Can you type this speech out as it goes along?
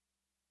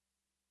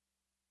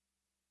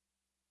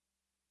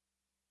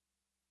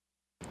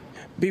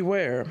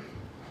Beware,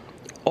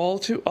 all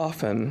too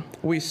often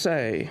we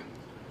say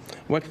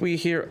what we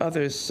hear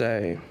others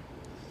say.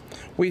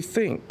 We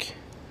think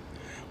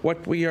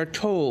what we are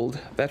told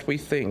that we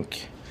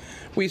think.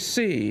 We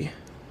see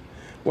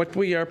what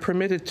we are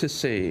permitted to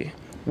see.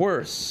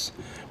 Worse,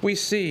 we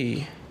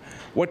see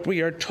what we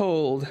are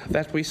told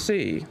that we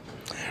see.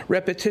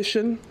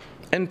 Repetition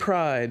and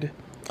pride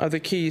are the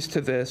keys to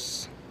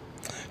this.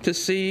 To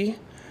see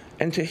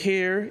and to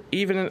hear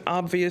even an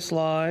obvious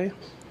lie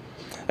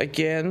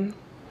again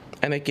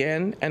and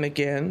again and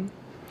again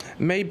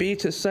may be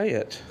to say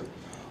it,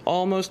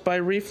 almost by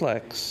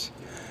reflex,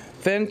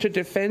 then to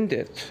defend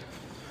it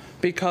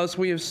because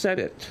we have said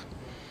it,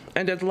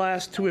 and at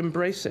last to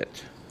embrace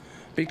it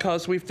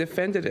because we've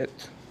defended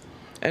it,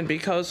 and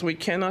because we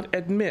cannot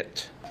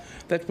admit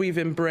that we've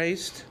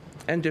embraced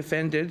and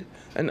defended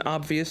an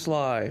obvious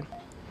lie.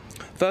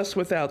 Thus,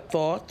 without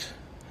thought,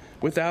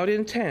 without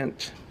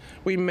intent,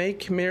 we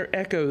make mere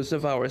echoes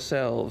of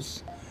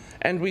ourselves,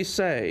 and we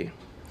say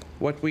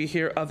what we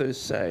hear others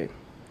say.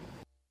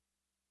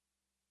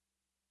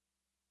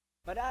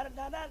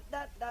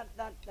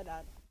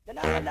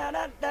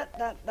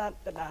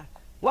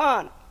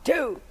 One,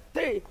 two,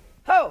 three,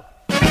 ho!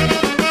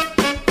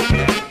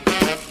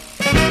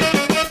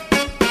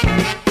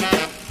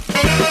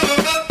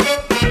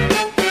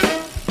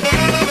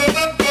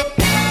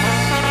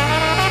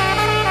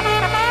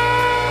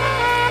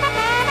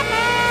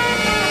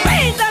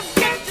 Raise up,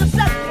 get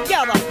yourself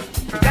together,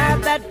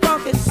 drive that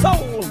funky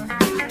soul.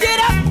 Get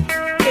up,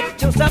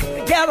 get yourself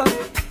together,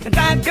 and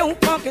drive your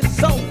funky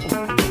soul.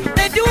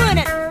 They're doing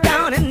it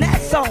down in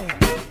that song.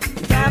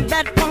 Drive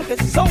that funky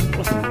soul.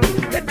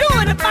 They're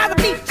doing it by the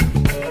beach.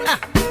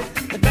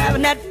 They're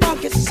driving that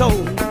funky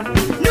soul.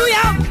 New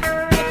York,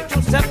 get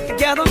yourself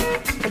together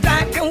and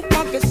drive your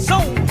funky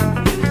soul.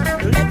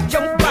 Let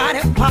your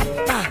body pop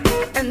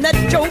and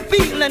let your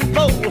feeling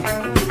flow.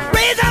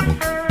 Raise up,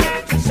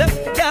 get yourself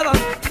together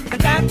and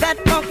drive that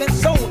funky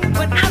soul.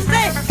 When I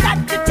say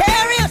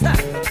Sagittarius,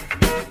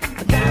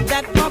 drive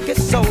that funky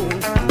soul.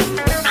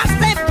 When I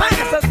say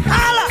Pisces,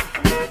 holla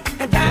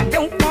and drive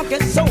your funky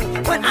soul.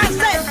 When I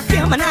say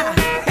Gemini,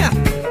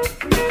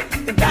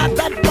 drive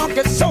that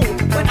funky soul.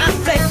 When I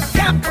say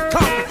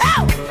Capricorn,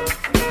 hell,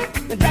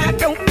 drive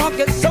your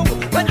funky soul.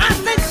 When I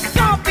say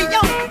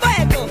Scorpio,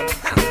 Virgo,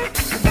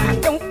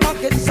 drive your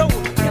funky soul.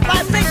 If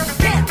I say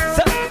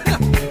Cancer,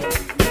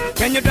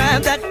 can you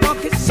drive that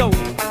funky soul?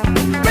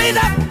 Raise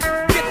up,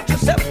 get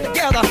yourself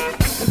together,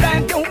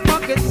 drive your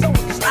funky soul.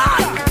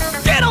 Slaughter,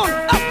 get on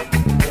up,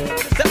 get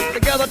yourself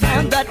together,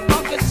 drive that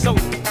funky soul.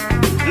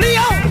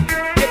 Leo,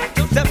 get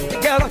yourself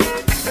together,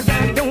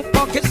 drive your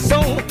funky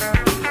soul.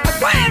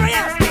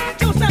 Aquarius,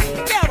 get yourself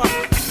together,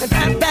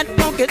 drive that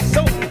funky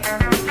soul.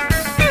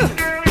 Get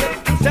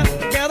yourself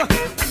together,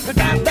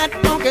 drive that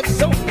funky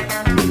soul.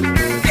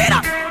 Get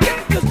up, get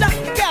yourself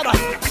together,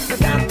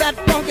 drive that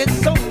funky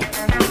soul.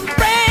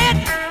 Red,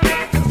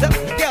 get yourself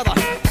together,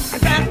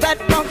 drive that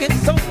funky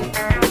soul.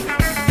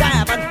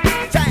 Diamond,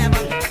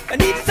 I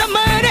need some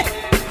money.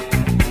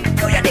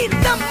 Do you need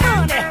some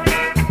money?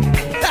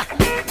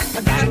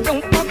 Drive your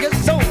funky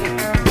soul.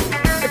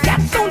 The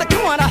cat's on the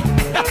corner.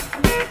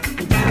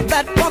 Drive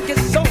that funky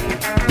soul.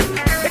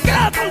 The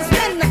girls on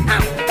standing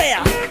out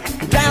there.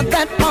 Drive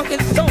that funky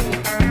soul.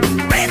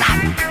 Raise up,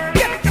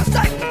 get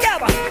yourself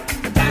together.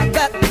 Drive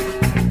that.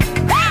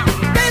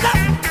 Raise up,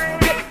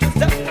 get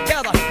yourself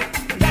together.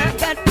 Drive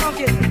that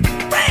funky.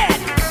 Red,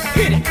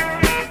 hit it,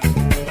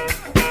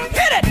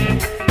 hit it,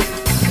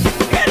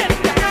 hit it.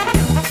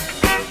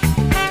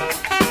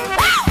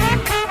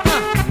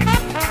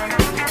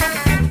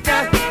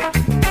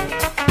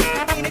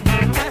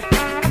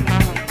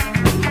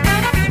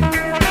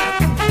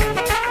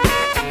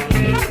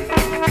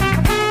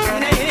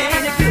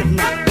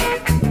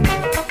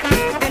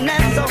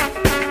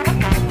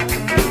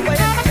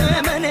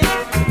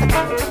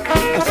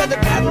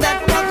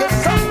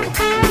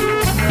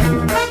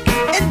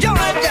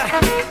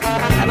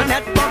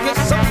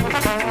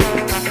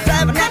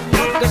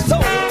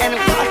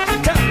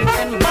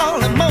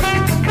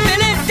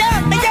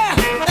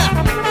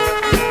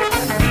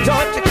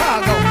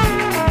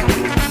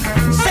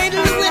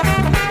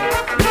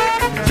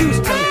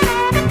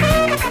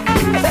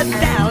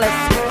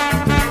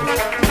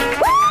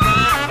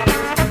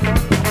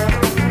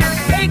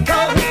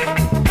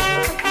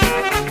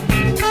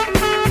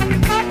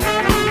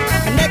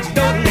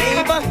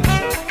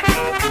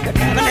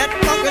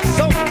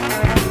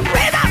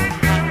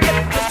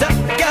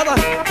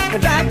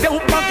 Drive your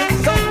funky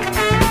soul.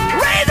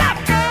 Raise up,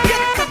 get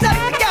yourself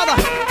together.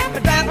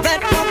 Drive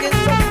that funky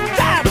soul.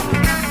 Drive.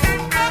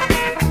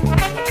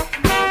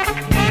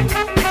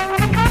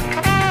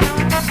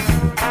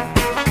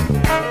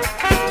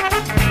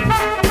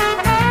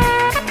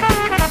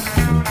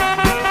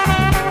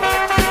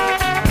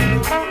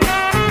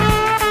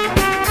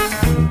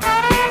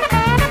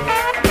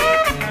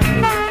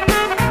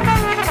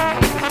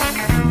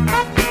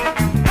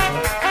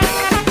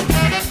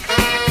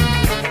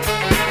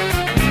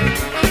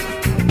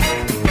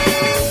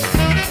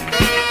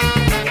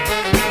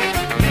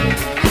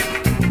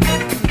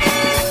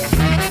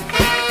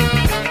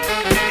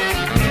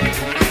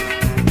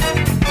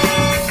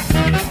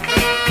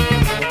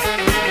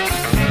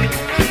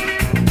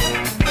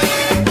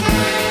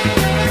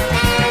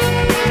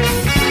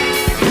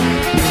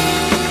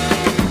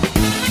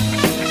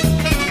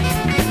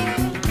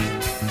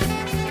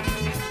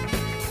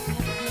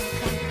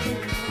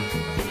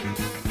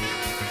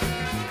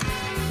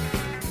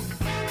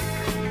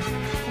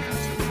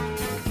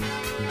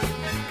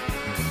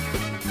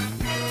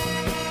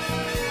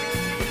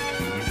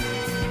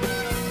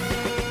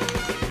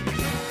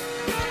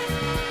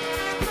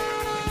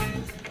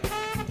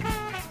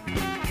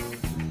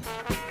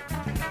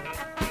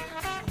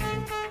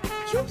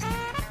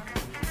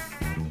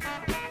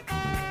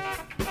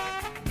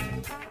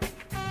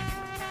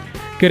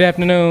 Good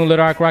afternoon,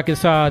 Little Rock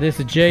Arkansas. This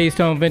is Jay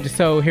Stone Vintage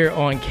Soul here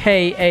on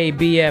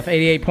KABF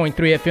 88.3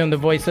 FM, the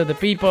voice of the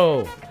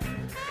people.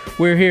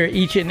 We're here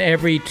each and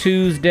every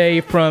Tuesday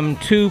from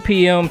 2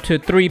 p.m. to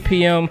 3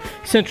 p.m.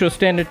 Central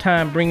Standard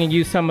Time, bringing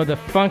you some of the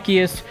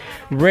funkiest,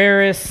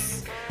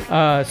 rarest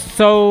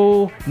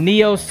soul,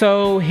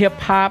 neo-soul,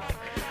 hip-hop,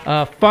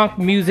 funk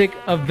music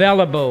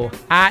available.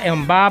 I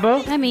am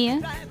Baba. I'm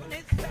Mia.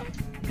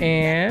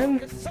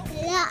 And...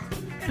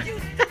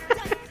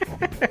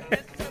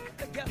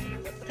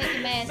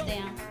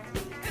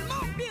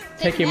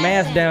 Take your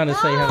mask down and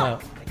say hello.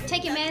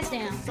 Take your mask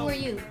down. Who are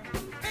you?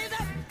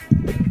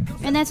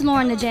 And that's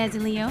Lauren the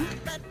Jazzy Leo.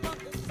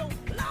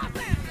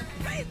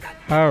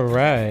 All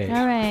right.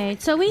 All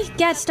right. So we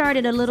got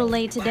started a little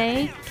late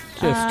today.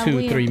 Just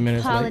 3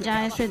 minutes late.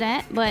 Apologize for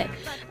that. But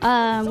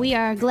we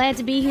are glad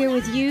to be here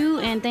with you.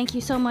 And thank you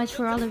so much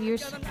for all of your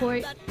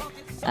support.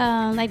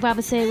 Like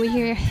Baba said, we're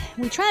here.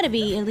 We try to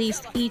be at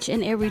least each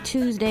and every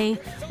Tuesday.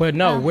 Well,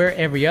 no, we're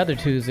every other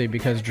Tuesday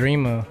because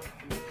Dreama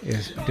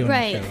is doing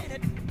the show.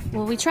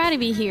 Well, we try to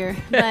be here,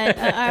 but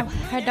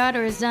her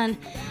daughter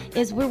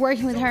we're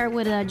working with her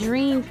with a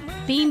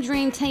Beam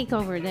Dream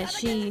takeover that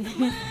she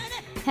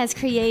has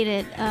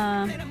created.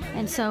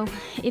 And so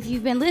if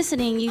you've been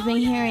listening, you've been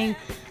hearing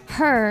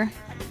her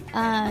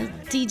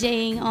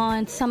DJing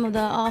on some of the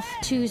off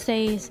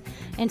Tuesdays.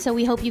 And so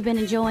we hope you've been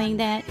enjoying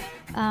that.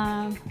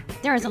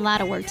 There is a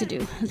lot of work to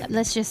do.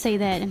 Let's just say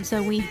that. And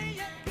so we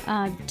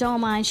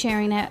don't mind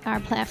sharing our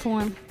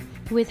platform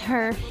with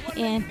her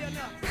and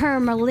her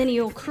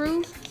millennial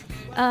crew.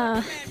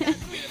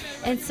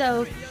 And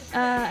so,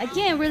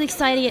 again, really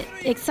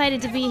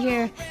excited to be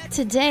here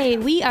today.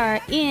 We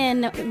are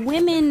in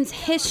Women's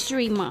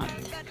History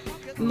Month,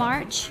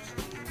 March.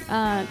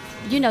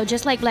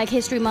 Just like Black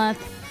History Month,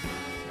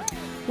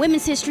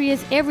 Women's History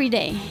is every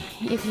day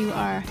if you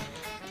are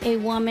a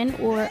woman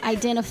or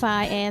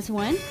identify as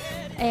one.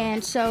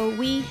 And so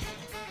we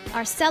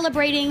are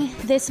celebrating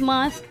this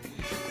month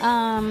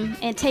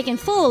and taking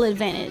full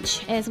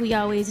advantage, as we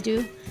always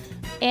do.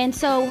 And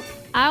so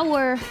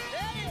our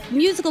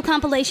musical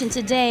compilation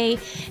today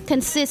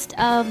consists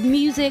of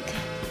music,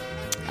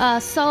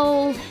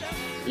 soul,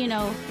 got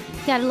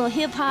a little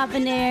hip hop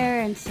in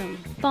there and some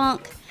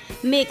funk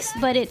mixed,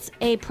 but it's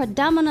a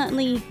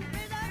predominantly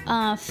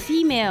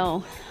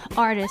female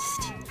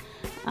artist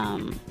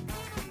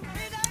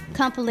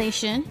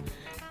compilation.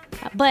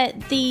 But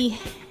the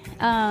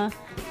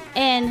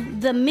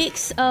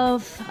mix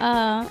of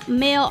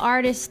male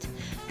artists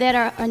that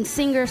are and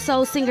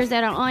soul singers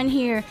that are on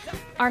here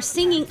are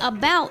singing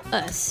about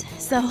us,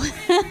 so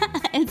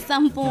in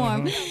some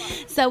form.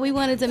 So we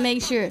wanted to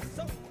make sure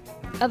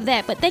of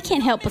that, but they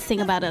can't help but sing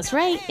about us,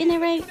 right? Isn't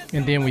that right?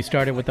 And then we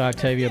started with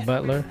Octavia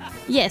Butler.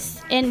 Yes,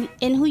 and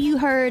who you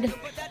heard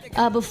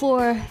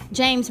before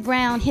James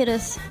Brown hit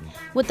us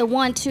with the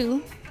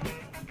 1-2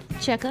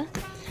 checker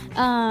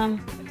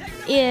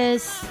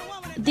is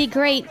the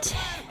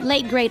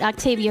late great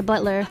Octavia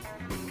Butler,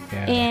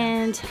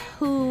 and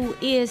who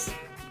is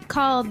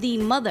called the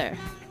mother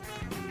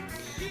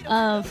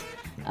of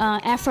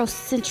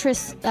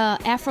Afrofuturism.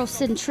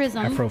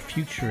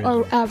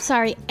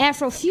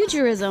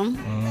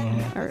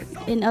 Afrofuturism. Or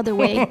in other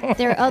way,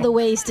 there are other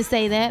ways to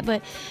say that,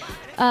 but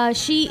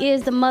she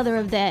is the mother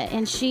of that,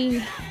 and she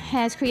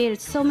has created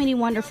so many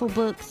wonderful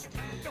books.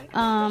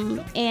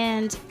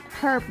 And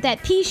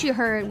that piece you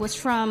heard was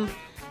from.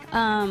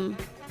 I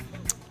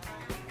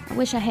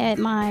wish I had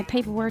my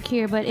paperwork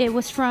here, but it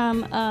was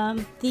from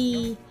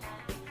the.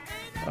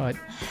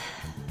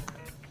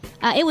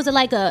 It was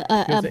like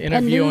an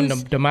interview on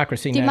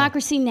Democracy Now!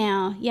 Democracy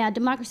Now! Yeah,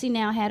 Democracy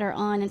Now! Had her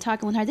on and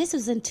talking with her. This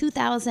was in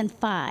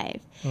 2005.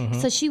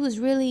 So she was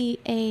really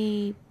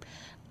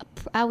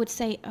I would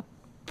say, a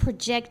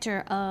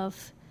projector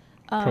of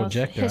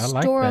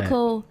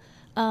historical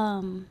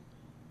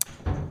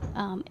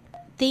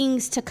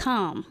things to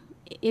come,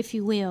 if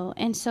you will.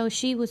 And so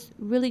she was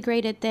really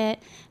great at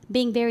that,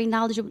 being very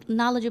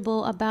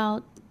knowledgeable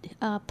about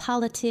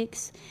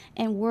politics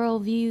and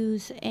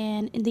worldviews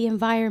and the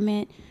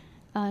environment.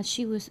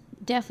 She was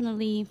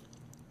definitely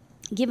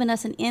giving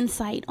us an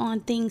insight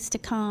on things to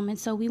come. And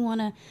so we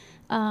want to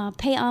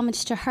pay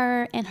homage to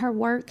her and her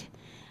work.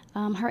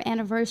 Her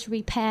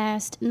anniversary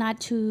passed not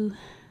too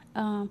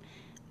about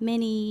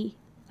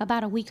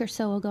a week or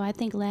so ago, I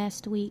think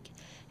last week.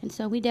 And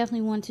so we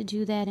definitely want to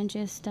do that and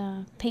just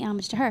pay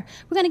homage to her.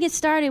 We're going to get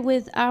started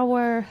with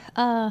our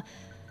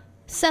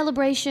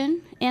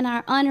celebration and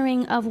our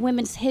honoring of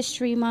Women's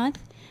History Month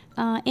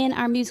in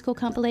our musical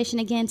compilation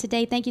again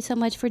today. Thank you so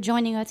much for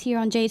joining us here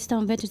on Jade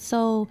Stone Vintage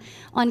Soul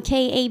on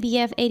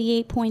KABF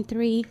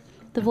 88.3,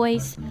 the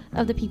voice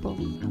of the people.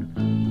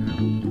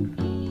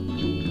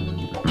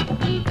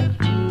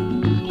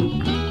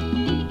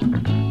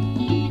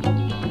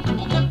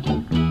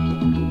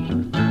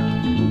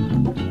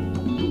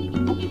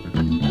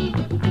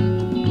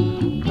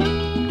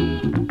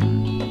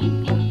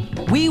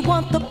 We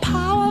want the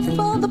power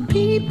for the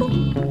people.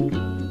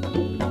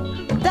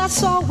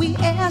 That's all we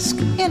ask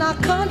in our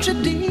country,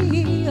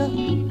 dear.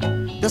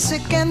 The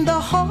sick and the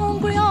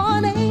hungry are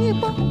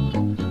unable.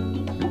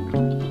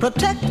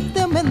 Protect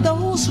them and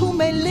those who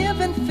may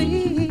live in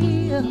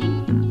fear.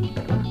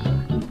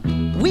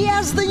 We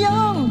as the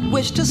young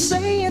wish to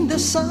say in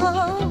this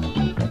song,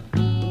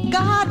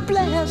 God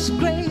bless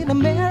great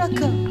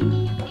America.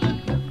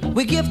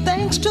 We give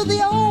thanks to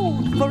the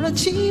old for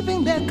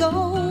achieving their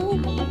goal.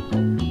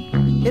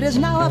 It is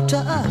now up to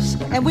us,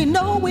 and we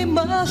know we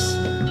must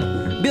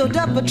build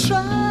up a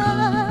trust.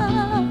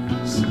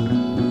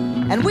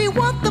 And we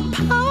want the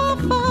power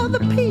for the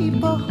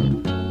people.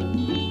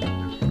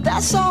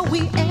 That's all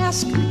we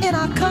ask in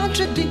our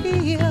country,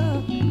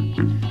 dear.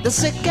 The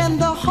sick and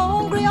the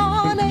hungry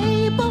are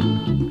unable.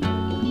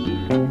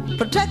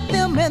 Protect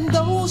them and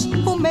those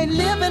who may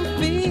live in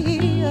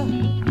fear.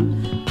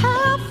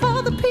 Power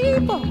for the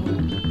people.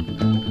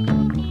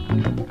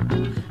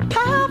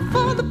 Power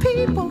for the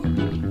people.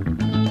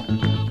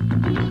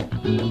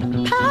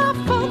 Power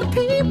for the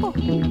people.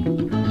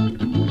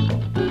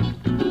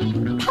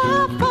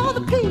 Power for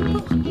the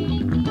people.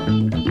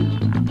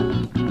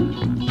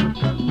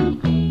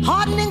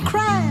 Hardening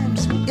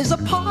crimes is a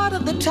part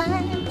of the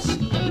times,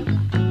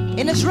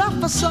 and it's rough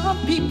for some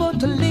people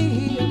to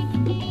live.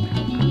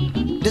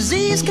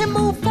 Disease can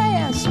move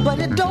fast, but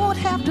it don't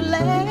have to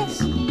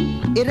last.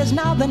 It is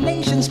now the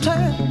nation's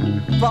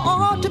turn for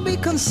all to be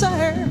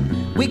concerned.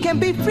 We can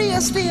be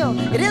freer still.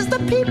 It is the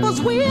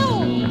people's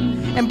will,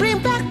 and bring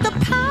back the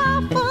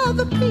power for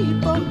the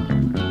people.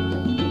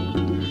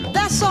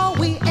 That's all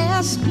we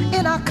ask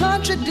in our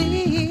country,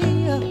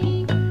 dear.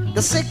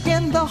 The sick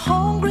and the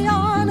hungry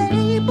are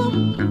unable.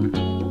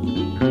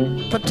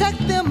 Protect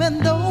them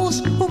and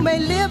those who may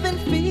live in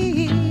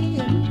fear.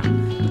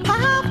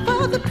 Power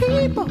for the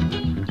people.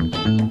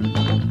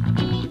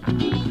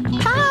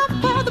 Power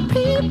for the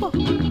people.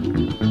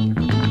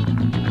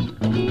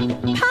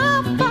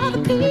 Power for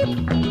the people.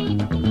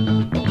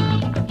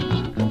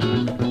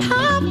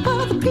 Power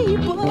for the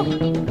people.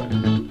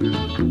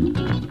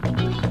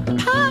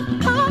 Power,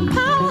 power,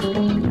 power.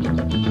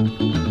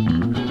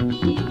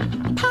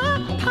 Power,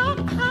 power,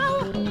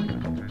 power.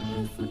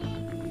 This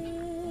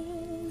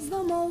is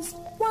the most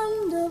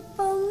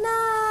wonderful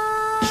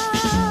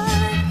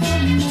night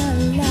of my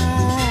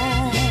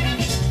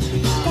life.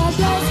 God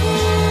bless him.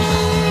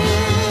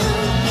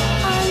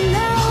 I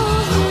know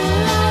he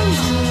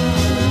loves me.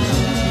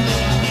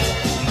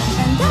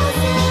 And I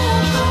say a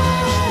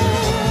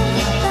prayer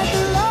that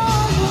the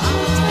Lord will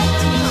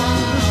protect me.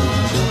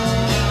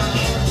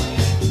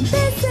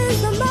 This is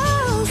the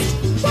most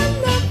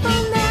wonderful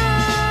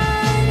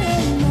night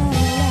of my life.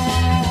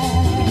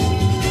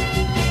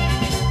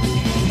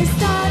 It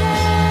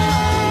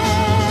started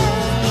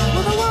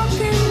with a walk in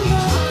the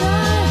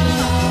garden.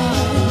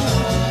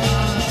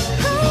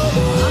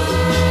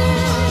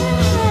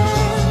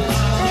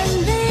 And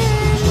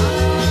then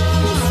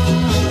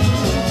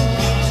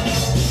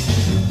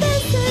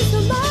this is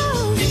the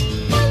most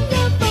wonderful night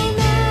of my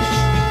life.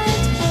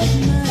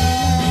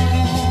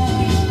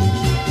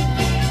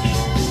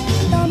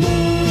 The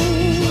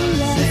moon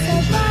lights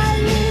up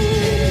brightly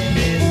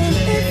in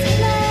its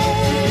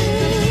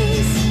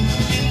place,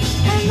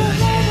 and the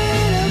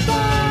heaven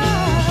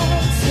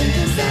above seemed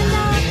to send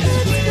out its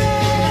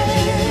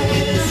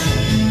grace.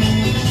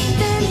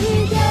 Then he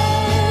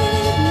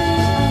gave me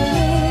a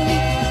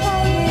ring,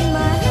 holding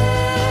my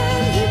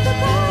hand, he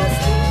proposed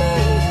to me.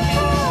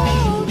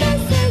 Oh,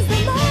 this is the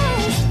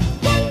most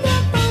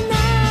wonderful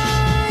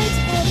night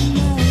of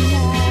my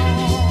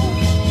life.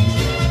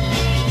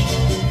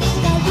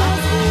 God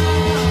bless you.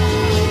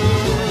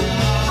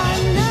 I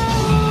know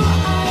I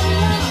love you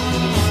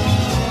so.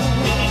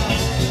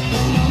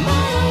 No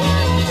matter what I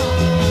do,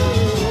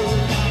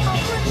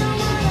 I'll put my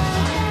word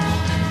out.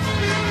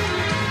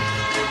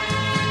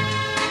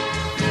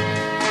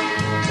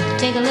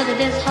 Take a look at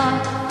this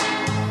heart.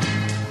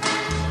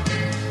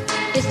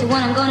 It's the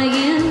one I'm gonna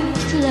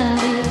use to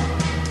love you.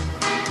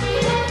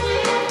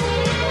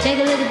 Take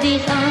a look at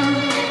these arms.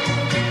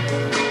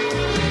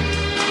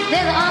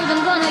 They're the arms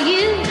I'm gonna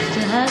use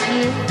to hug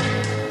you.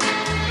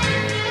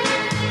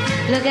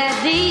 Look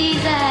at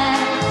these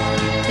eyes.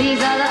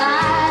 These are the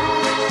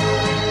eyes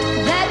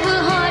that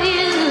will haunt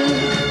you.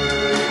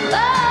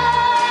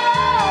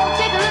 Oh,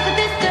 take a look at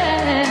this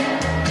girl.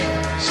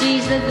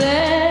 She's the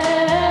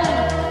girl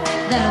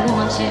that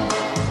wants you.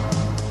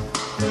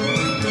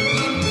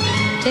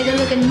 Take a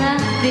look at my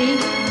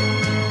feet.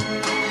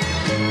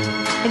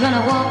 They're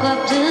gonna walk up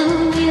to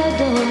your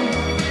door.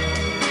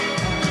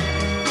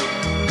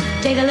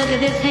 Take a look at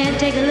this hand,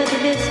 take a look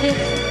at this fist.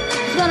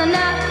 It's gonna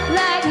knock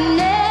like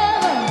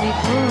never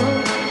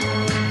before.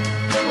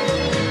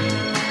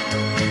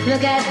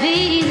 Look at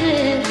these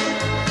lips.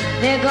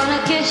 They're gonna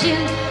kiss you,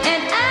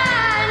 and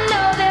I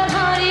know they'll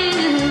haunt you.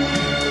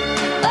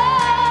 Oh,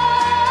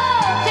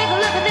 take a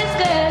look at this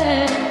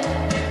girl.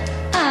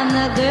 I'm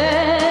the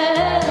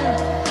girl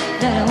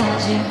that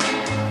wants you.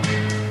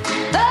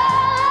 Oh,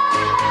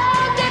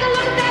 take a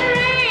look at that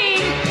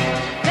ring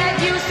that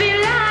you see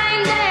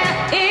lying there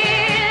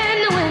in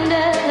the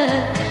window.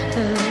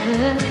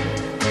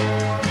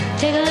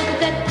 Take a look at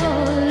that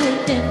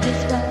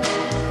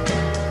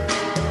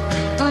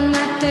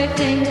third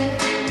finger.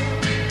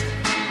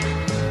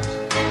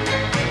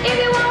 If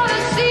you want to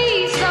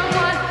see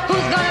someone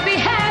who's gonna be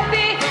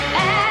happy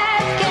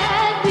as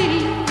can be,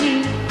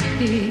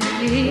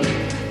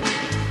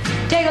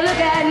 take a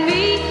look at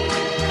me.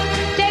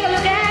 Take a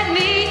look at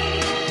me.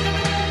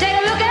 Take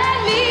a look at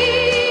me.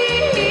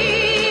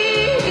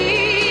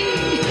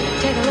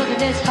 Take a look at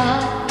this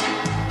heart.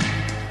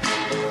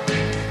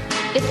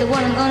 It's the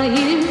one I'm gonna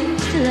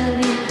use to love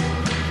you.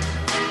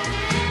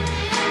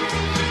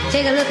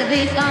 Take a look at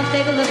these arms,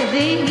 take a look at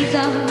these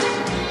arms.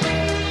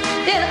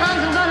 They're the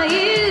arms I'm gonna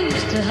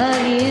use to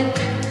hug you.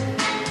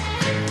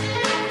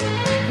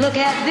 Look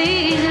at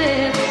these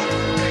lips,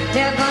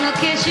 they're gonna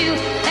kiss you,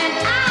 and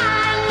I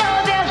know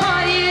they'll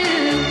haunt you.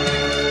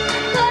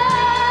 Oh,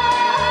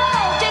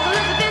 take a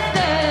look at this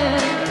girl.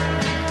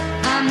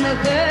 I'm the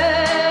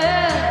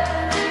girl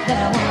that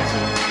I want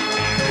you.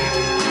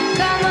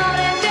 Come on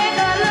and take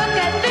a look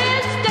at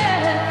this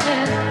girl.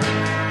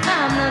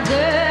 I'm the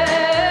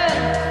girl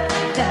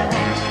that I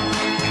want you.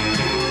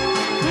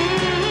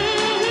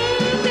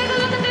 Take a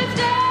look at this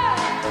girl.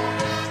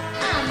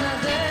 I'm the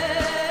girl.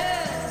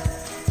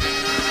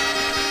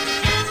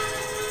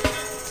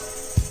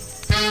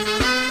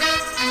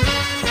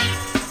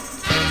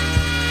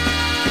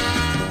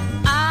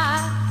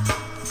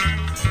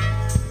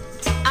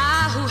 I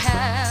who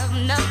have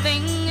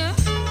nothing.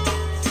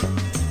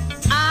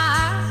 I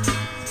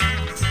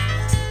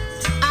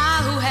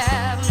who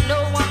have no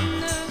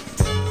one.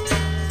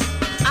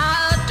 I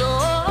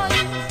adore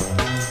you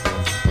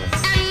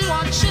and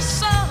want you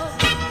so.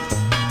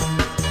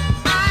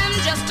 I'm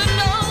just a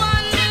no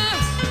one,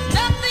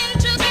 nothing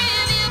to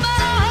give you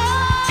but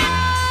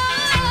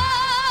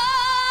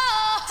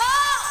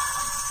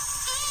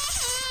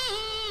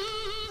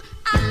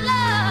I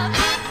love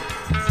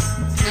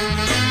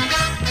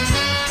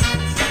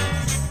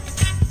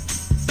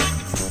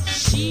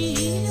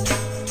you.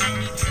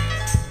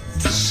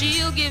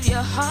 She'll give you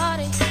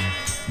heartache.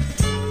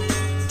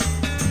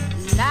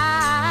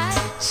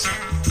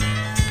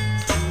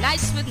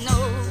 Nights with no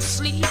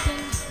sleeping.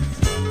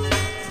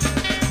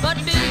 But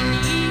believe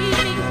me,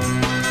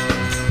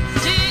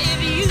 dear,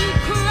 if you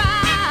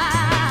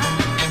cry,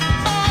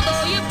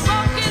 although you've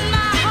broken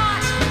my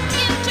heart,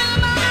 into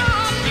my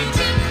arms you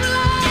can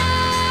fly.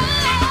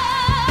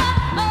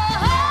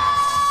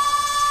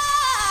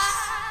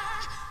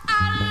 I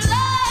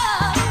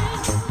love you.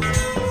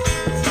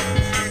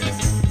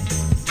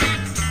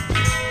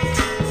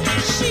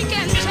 She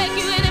can take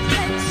you any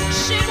place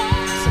she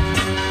wants.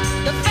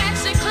 The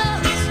fancy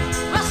clubs,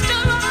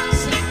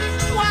 restaurants,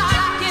 while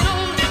I can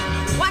only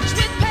watch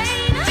with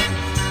pain.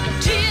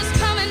 Tears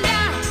coming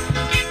down,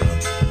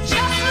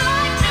 just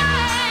like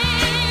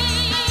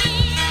rain.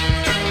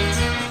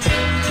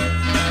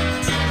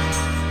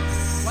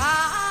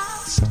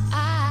 Whilst I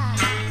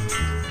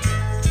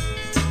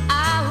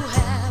who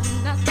have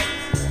nothing,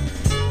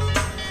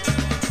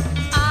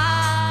 I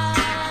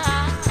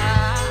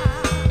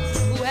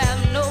who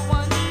have no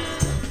one,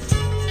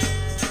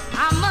 I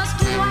must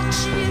watch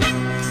you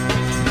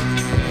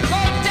go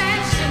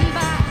dancing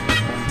by,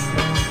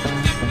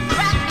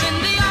 wrapped in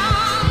the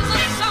arms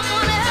of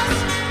someone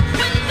else,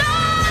 when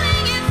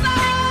darling it's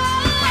all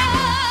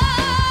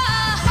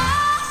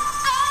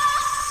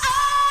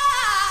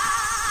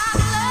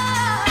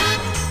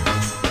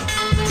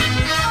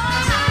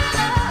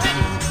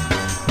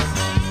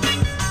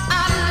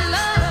I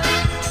love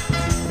you.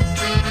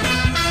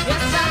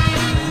 Yes, I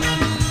do.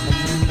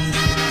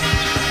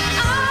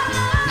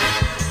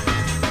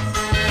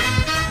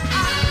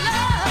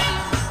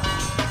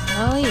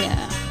 Oh,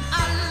 yeah. I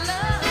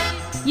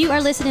love you. You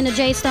are listening to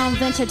Jay Stone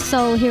Vintage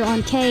Soul here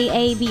on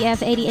KABF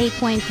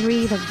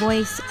 88.3, the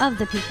voice of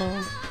the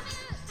people.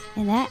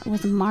 And that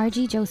was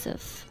Margie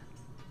Joseph.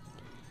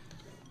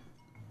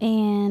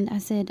 And I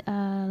said,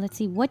 let's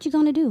see, what you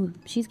gonna do?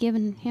 She's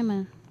giving him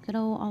a good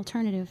old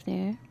alternative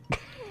there.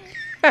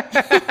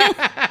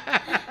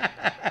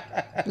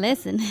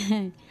 Listen,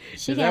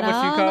 she Is got that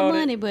what you all called the it?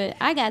 money, but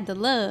I got the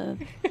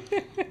love.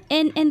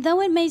 And though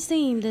it may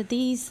seem that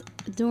these,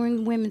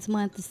 during Women's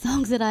Month, the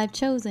songs that I've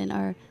chosen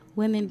are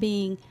women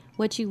being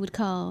what you would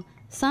call,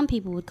 some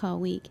people would call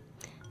weak,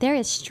 there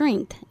is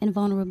strength and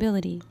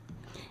vulnerability.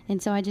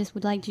 And so I just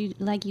would like you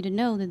to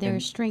know that there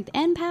is strength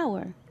and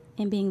power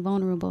in being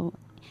vulnerable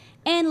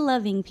and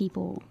loving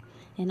people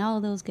and all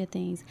those good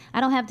things.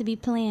 I don't have to be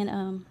playing,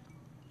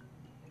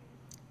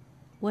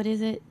 what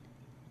is it?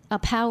 A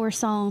power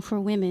song for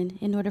women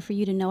in order for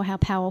you to know how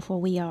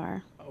powerful we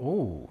are.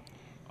 Oh.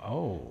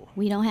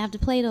 We don't have to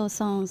play those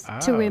songs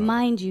to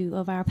remind you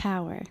of our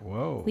power.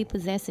 Whoa. We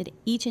possess it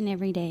each and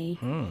every day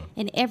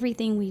in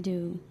everything we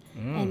do.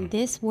 And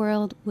this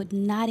world would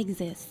not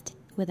exist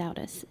without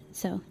us.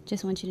 So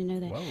just want you to know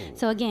that. Whoa.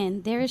 So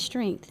again, there is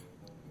strength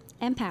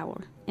and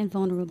power and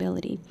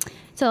vulnerability.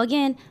 So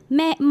again,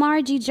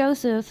 Margie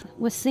Joseph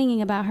was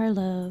singing about her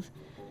love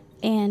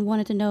and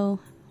wanted to know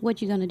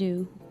what you're going to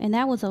do. And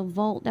that was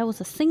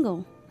a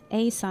single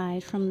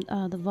A-side from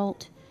the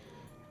Volt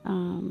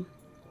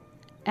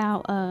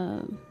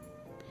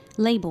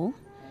label.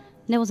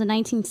 And that was a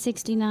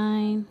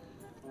 1969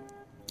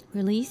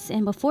 release.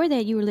 And before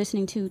that, you were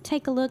listening to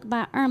Take a Look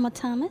by Irma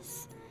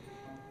Thomas.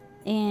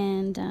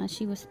 And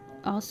she was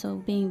also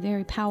being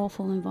very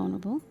powerful and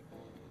vulnerable.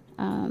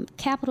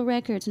 Capitol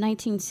Records,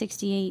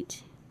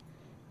 1968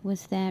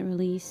 was that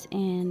release.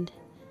 And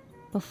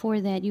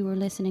before that, you were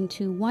listening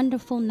to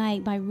Wonderful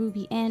Night by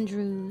Ruby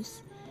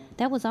Andrews.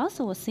 That was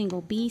also a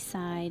single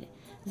B-side.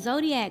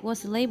 Zodiac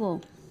was the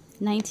label,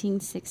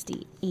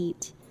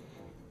 1968.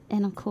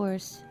 And of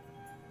course,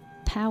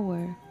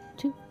 Power.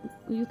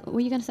 Were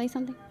you going to say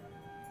something?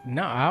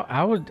 No,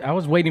 I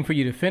was waiting for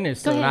you to finish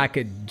so that I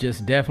could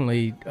just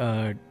definitely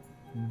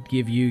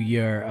give you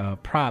your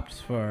props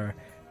for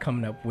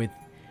coming up with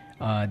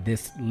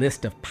this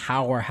list of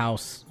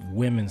powerhouse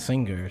women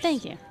singers.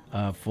 Thank you.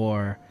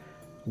 For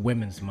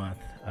Women's Month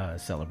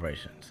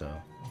celebration. So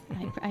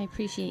I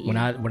appreciate you.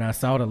 When I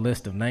saw the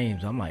list of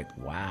names, I'm like,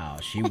 wow,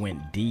 she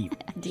went deep.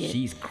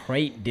 She's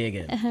crate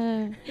digging.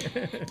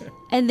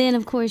 And then,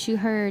 of course, you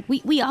heard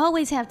we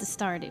always have to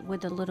start it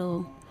with a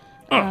little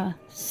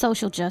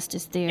social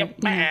justice there,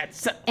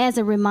 as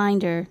a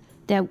reminder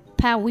that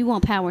we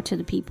want power to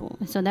the people.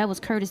 So that was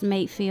Curtis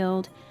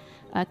Mayfield.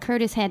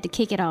 Curtis had to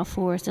kick it off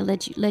for us to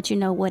let you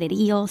know what it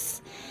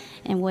is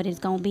and what it's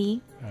gonna be.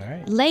 All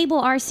right.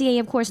 Label RCA,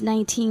 of course,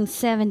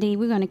 1970.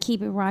 We're gonna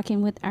keep it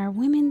rocking with our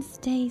Women's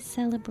Day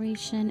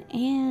celebration,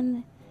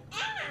 and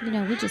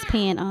we're just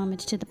paying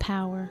homage to the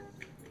power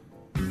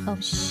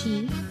of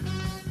she.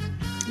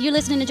 You're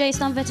listening to Jay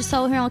Stone Venture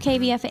Soul here on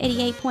KBF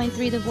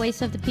 88.3, the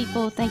voice of the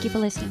people. Thank you for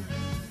listening.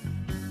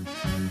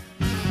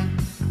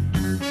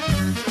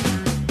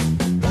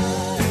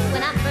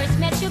 When I first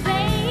met you,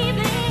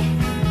 baby,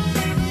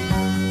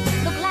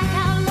 looked like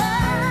our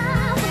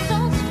love was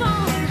so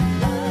strong.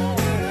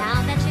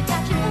 Now that you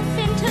got your hooks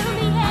into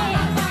me, hey,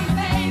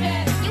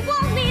 you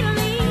want me to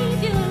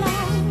leave you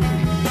alone.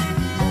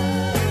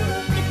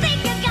 You think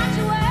you got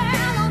your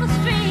world on a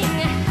string,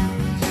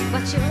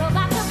 but you're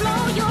about to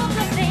blow your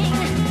good thing.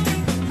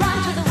 Run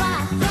to the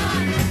right,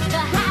 to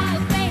hide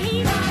your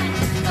face,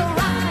 the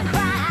rock to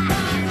cry,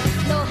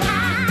 no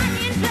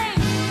hiding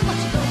place. What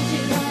you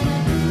gonna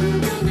do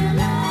when your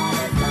love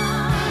is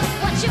gone?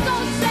 What you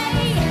gonna say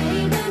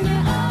when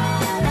you're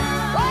all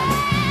alone?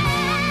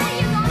 Where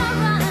you gonna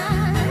run?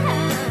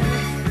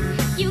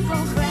 You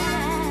gonna cry,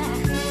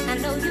 I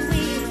know you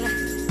will.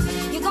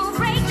 You gonna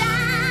break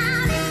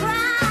down and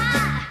cry.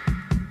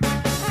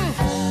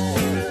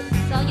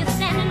 So you're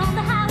standing on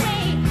the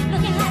highway,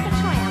 looking like a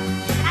tramp.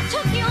 I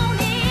took you on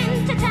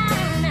into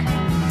town.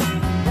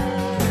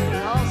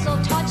 Also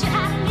taught you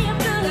how to live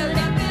good.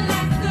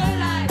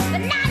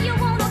 But now you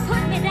wanna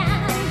put me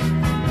down.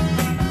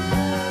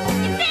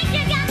 You think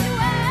you got the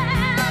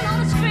world on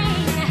a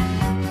string,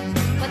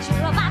 but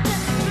you're about to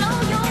blow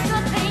your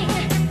good thing.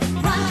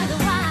 Run to the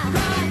right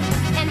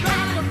and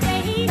hide your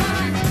face.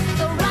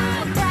 The rock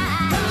will cry,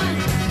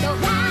 no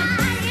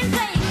hiding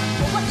place.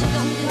 Well, what you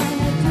gonna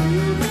do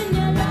when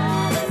your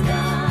love is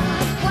gone?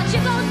 What you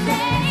gonna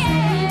say?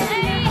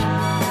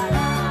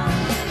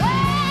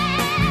 Where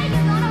you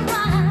gonna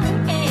run?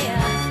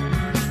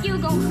 Yeah, you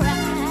gonna cry.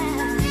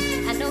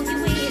 I know you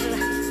will.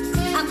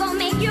 I'm gonna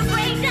make you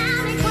break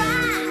down and cry.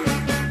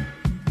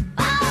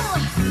 Oh.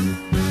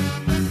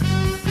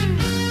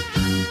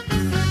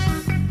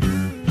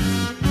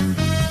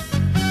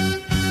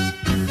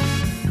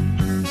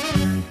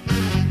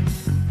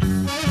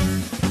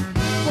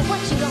 Well,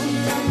 what you gonna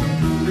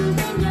do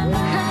when your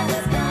love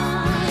is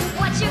gone?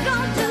 What you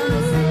gonna do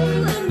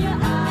when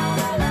you're all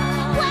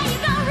alone? Where you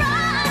gonna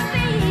run,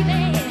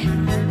 baby?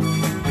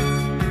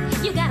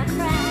 You gotta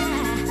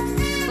cry.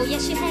 Oh,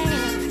 yes, you have.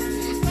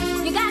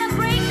 You gotta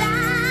break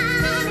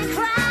down and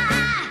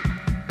cry.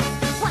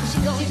 What you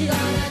gonna do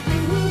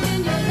when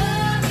your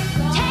love is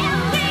gone? Tell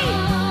me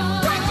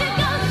what you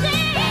gonna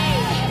say.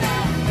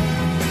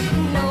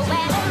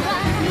 Nowhere to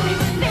run,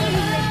 baby.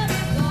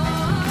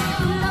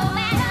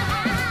 Nowhere to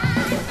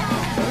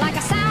hide. Like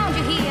a sound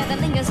you hear that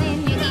lingers in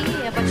your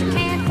ear, but you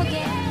can't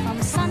forget from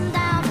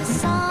sundown to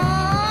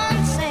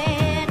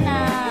sunset.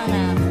 Nah.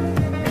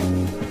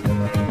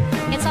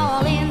 It's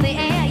all in the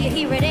air, you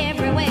hear it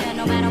everywhere.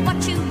 No matter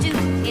what you do,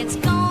 it's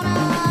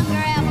gonna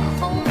grab a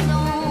hold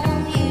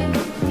on you.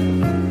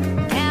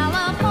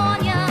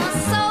 California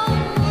soul,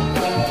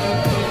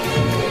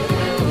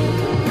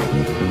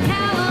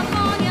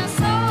 California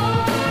soul.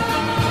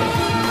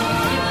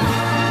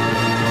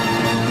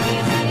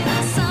 The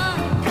sun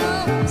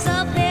comes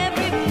up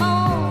every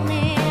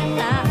morning,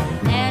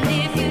 and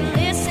if you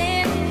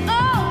listen,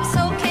 oh,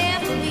 so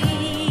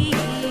carefully,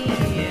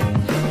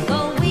 the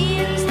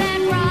winds that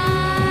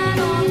ride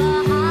on the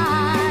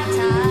high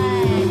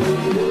tide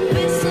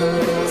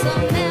whistles a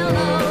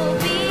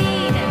melody.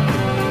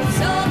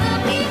 So the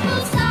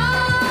people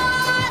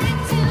started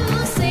to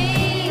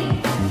sing,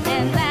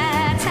 and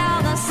that's how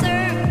the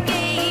surf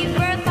gave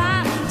birth,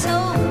 I'm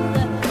told,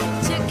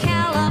 to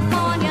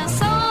California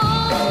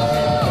soul.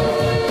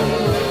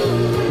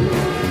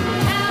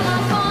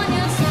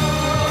 California soul.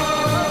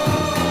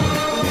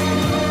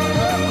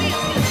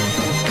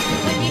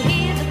 When you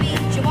hear the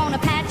beat, you wanna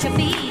pat your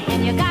feet, and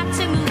you got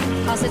to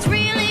move, 'cause it's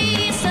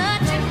really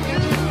such a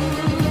groove.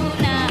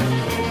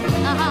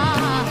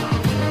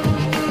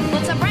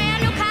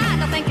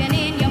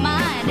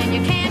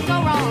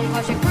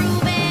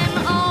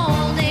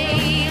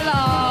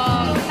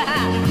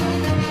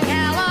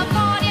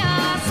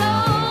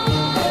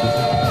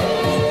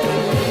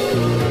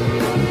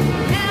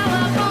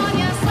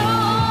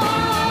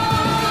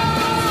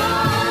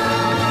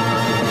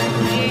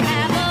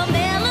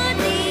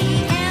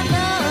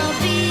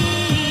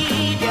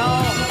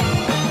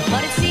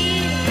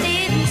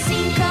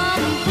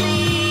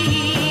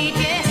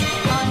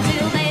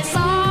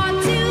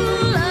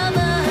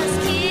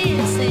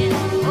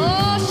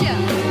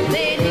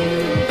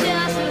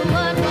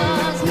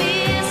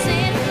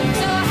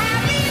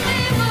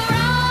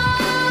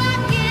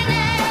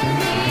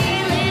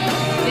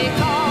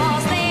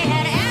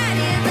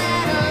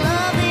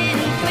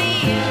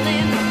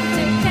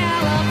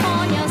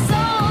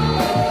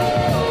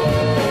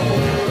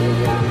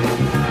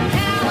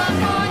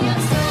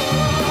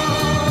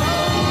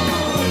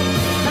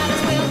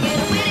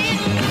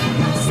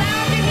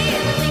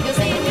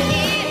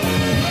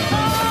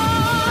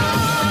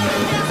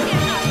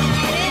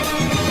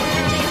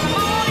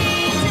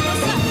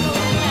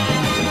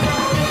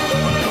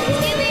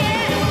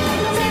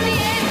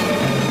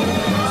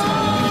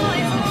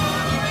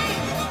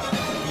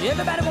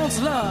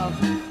 love,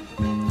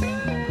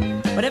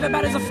 but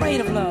everybody's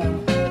afraid of love.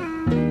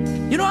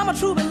 You know, I'm a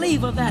true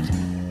believer that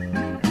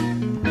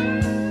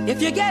if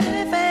you get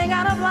anything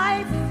out of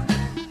life,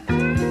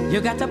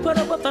 you got to put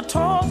up with the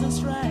toils and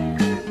strife.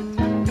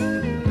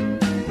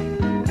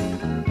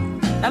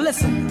 Now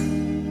listen.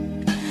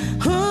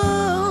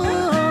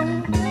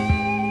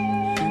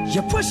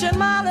 You're pushing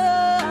my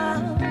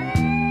love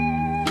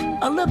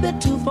a little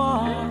bit too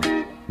far.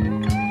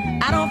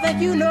 I don't think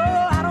you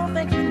know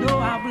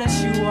how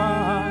blessed you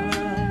are.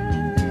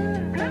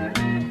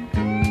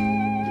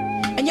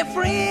 And your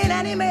friend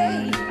Annie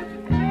Mae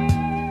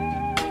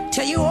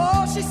tell you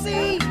all she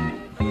see.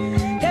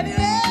 Have you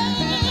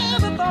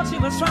ever thought she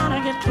was trying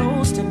to get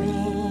close to me?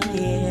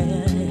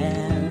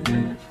 Yeah.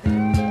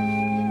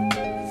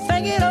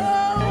 Think it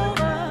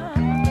over.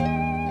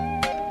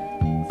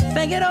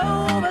 Think it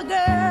over,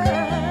 girl.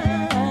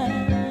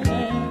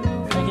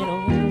 Think it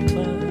over.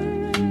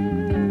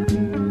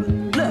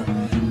 Look,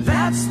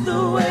 that's the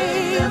way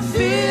I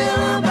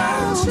feel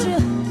about you.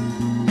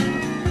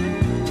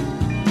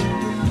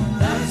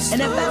 And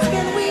if that's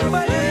getting weak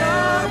for you,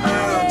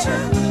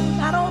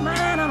 I don't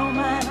mind, I don't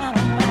mind, I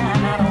don't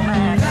mind, I don't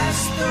mind.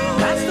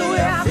 That's the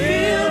way I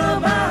feel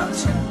about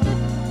you.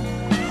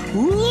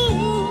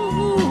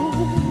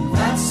 Ooh,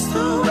 that's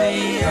the way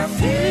I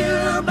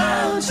feel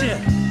about you.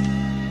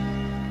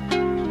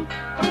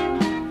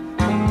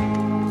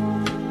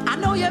 I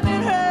know you've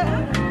been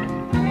hurt,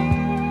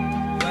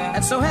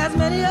 and so has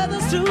many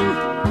others too.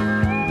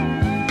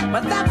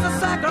 But that's a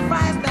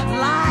sacrifice that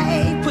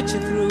life put you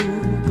through.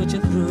 Put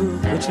you through.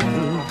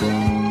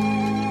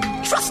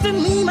 Trust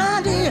in me,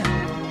 my dear.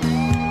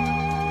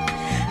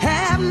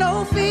 Have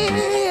no fear.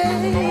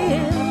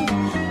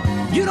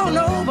 You don't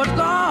know, but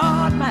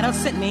God might have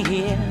sent me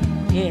here.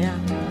 Yeah.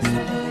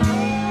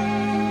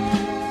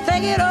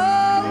 Think it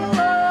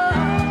over.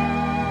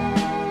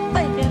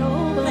 Think it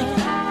over.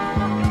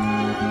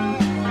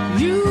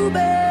 You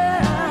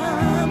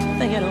better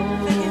think it over.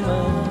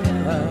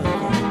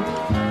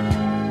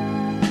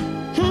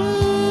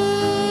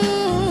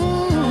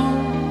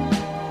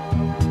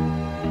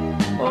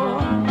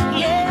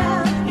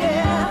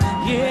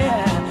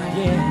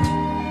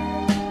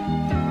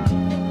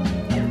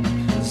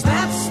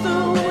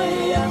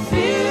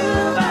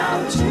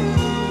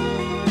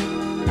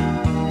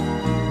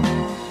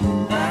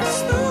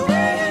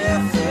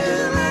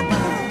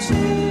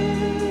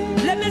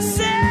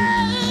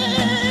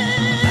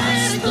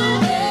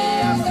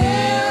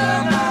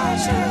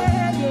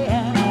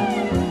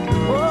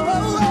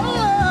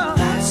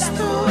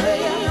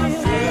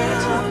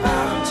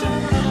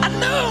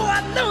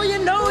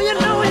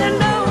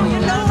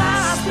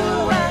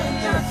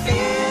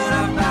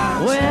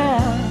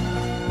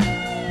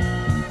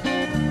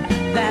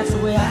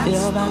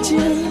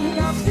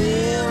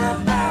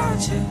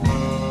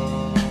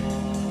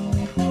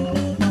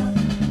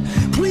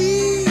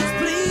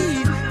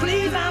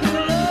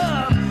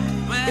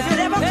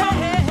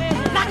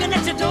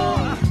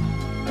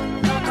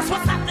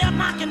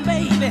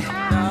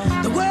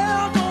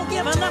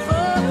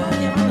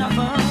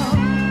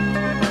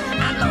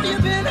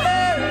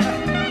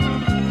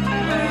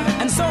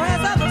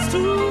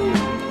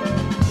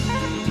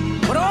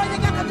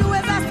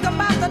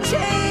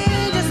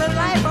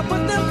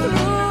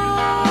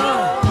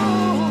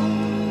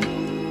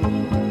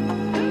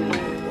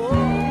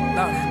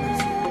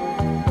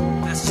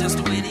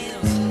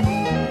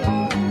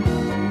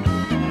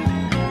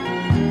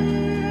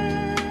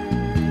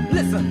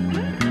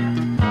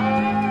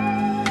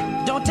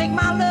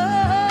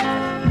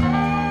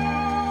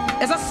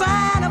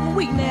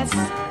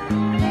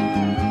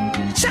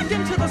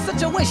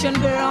 Situation,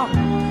 girl,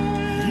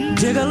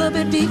 dig a little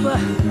bit deeper.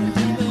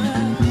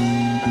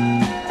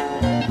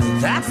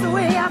 That's the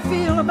way I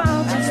feel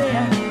about you,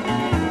 dear.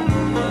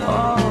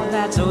 Oh,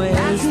 that's the way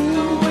I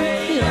feel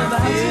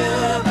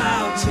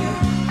about you.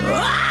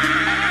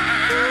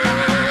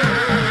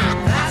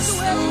 That's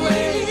the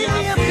way I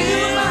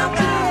feel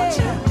about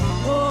you.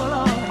 Oh,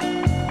 Lord.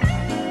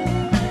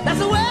 That's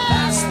the way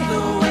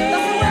I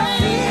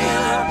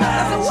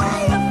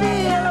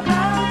feel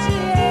about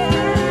you.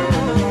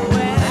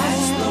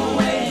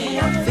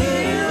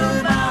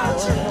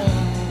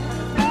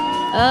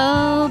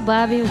 Oh,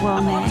 Bobby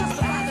Womack.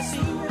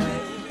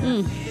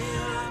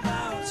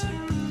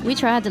 We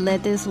tried to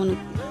let this one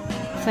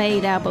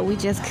fade out, but we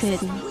just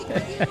couldn't.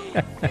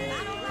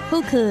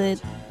 Who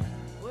could?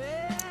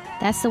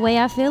 That's the way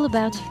I feel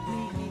about you.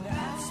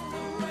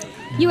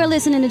 You are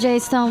listening to Jay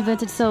Stone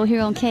Vintage Soul here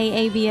on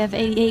KABF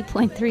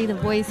 88.3, the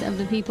voice of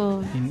the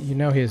people. You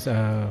know his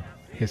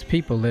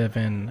people live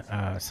in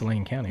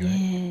Saline County,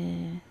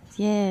 right?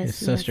 Yes. His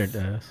sister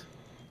does.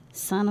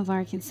 Son of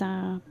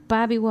Arkansas.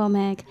 Bobby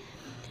Womack.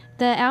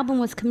 The album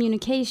was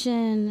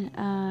Communication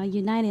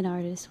United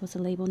Artists was the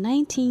label.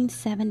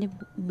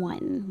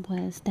 1971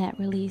 was that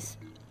release.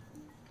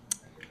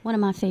 One of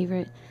my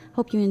favorite.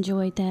 Hope you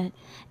enjoyed that.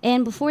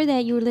 And before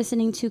that, you were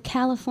listening to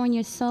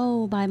California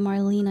Soul by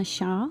Marlena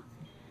Shaw.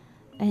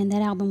 And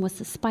that album was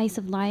The Spice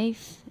of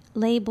Life.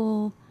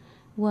 Label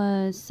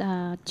was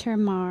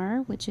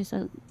Termar, which is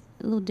a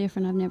a little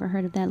different. I've never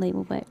heard of that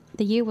label, but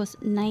the year was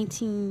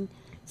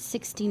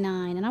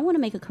 1969. And I want to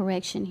make a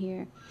correction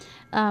here.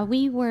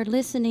 We were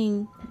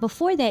listening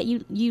before that.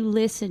 You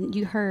listened.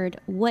 You heard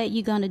 "What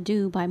You Gonna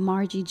Do" by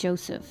Margie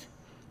Joseph,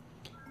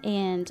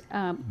 and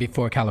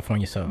Before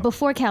California Soul.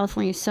 before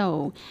California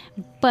Soul.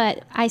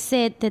 But I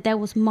said that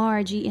was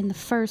Margie in the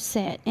first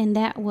set, and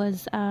that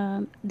was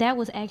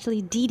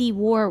actually Dee Dee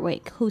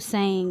Warwick who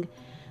sang.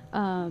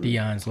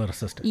 Dion's little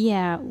sister.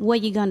 Yeah,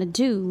 "What You Gonna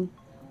Do?"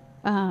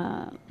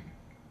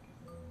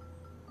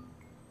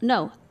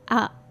 No,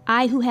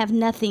 "I Who Have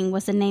Nothing"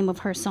 was the name of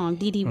her song,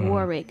 Dee Dee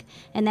Warwick,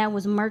 and that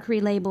was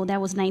Mercury label. That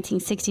was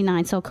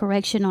 1969. So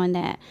correction on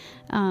that.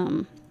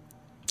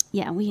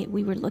 Yeah, we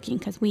were looking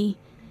because we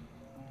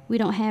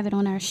don't have it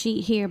on our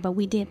sheet here, but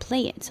we did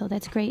play it. So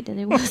that's great that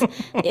it was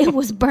it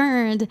was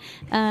burned.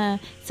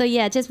 So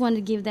yeah, just wanted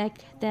to give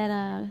that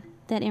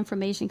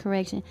information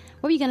correction.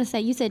 What were you gonna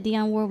say? You said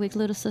Dionne Warwick's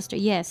little sister.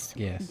 Yes.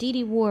 Yes. Dee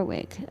Dee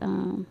Warwick.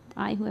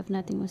 "I Who Have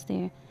Nothing" was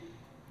there.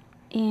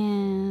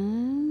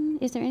 And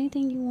is there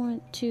anything you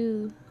want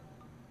to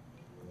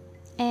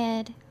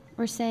add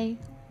or say,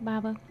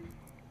 Baba?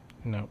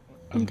 No,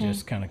 I'm Okay.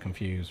 just kind of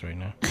confused right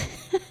now.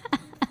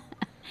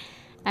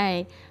 All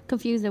right.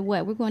 Confused at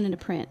what? We're going into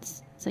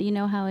Prince. So you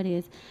know how it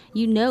is.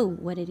 You know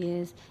what it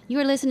is. You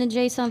are listening to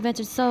J Stone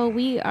Vintage Soul.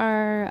 We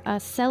are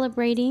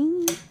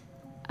celebrating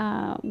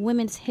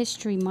Women's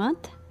History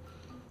Month.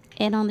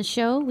 And on the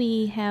show,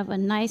 we have a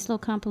nice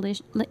little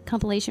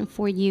compilation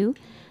for you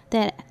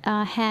that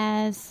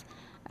has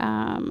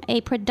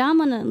a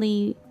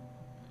predominantly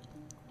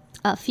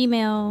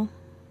female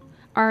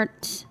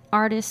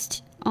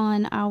artist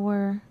on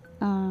our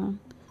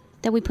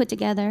that we put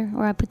together,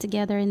 or I put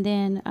together, and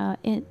then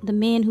the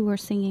men who are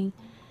singing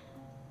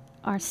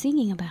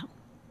about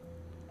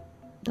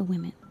the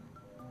women.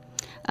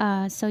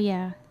 So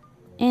yeah,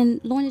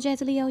 and Lorna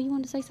Jazzy Leo, you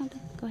want to say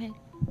something? Go ahead.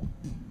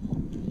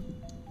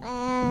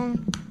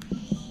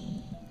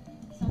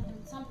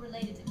 Something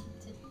related to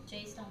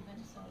J Stone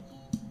Vintage Soul.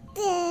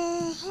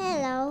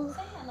 Hello.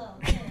 Say hello.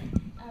 Good.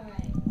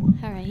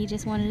 All right. He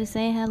just wanted to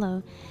say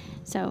hello.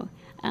 So,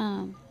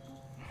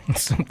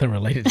 Something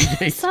related to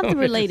Jason. something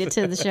related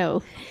to the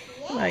show.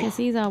 Like, Because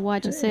he's all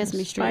watching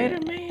Sesame Street.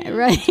 Spider-Man.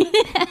 Right.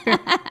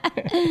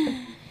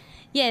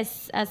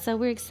 Yes. So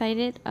we're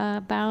excited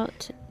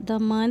about the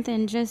month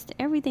and just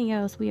everything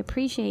else. We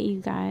appreciate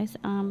you guys.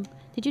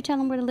 Did you tell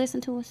them where to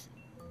listen to us?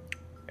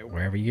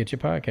 Wherever you get your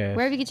podcast.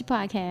 Wherever you get your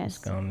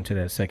podcast. Going into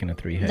that second of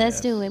three halves. Let's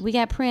do it. We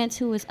got Prince,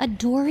 who is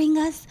adoring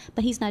us,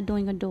 but he's not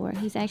doing adore.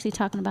 He's actually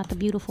talking about the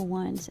beautiful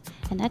ones,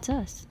 and that's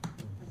us.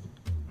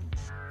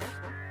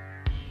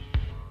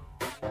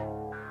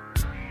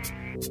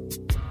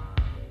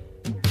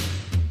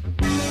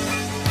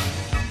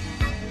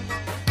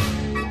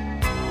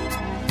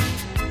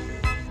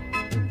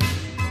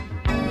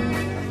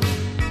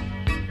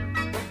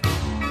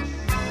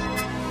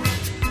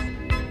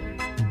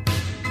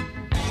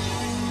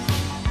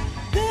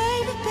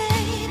 Baby,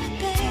 baby,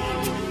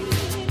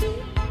 baby,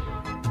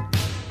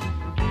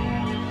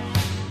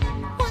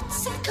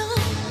 what's it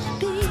gonna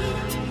be?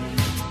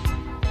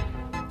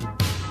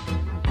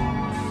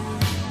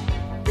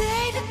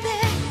 Baby,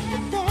 baby,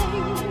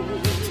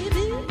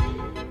 baby,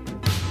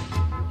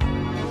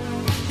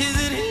 is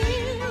it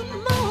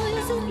him or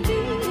is it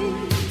me?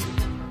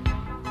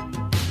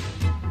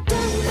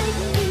 Don't make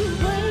me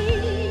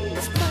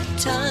waste my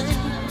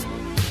time.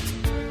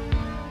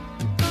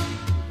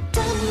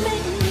 Don't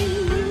make me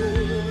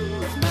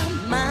lose my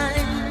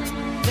mind,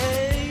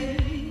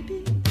 baby.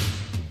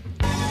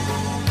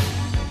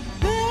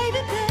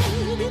 Baby,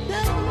 baby,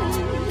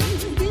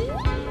 baby.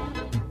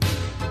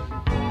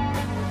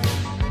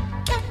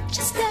 Can't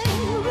you stay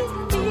with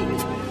me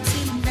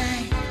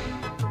tonight?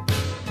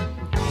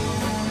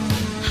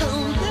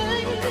 Oh,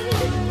 baby,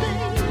 baby,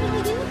 baby.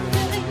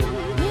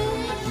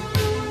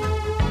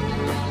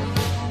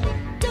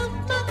 Don't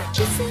my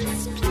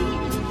kisses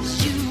please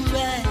you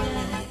right?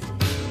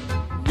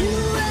 You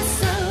are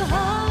so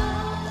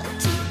hard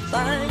to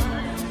find.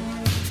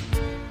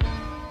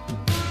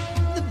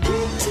 The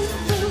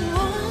beautiful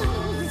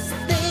ones,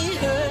 they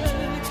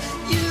hurt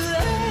you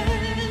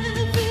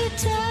every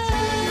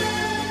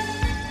time.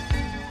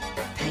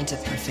 Paint a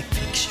perfect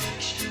picture.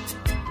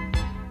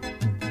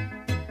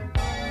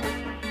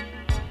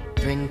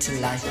 Bring to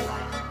life a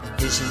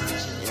vision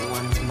in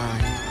one's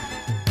mind.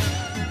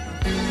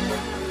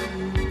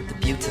 The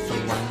beautiful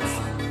ones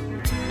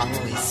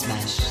always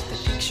smash the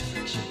picture.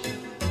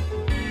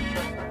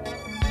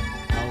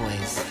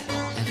 Always,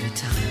 every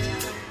time.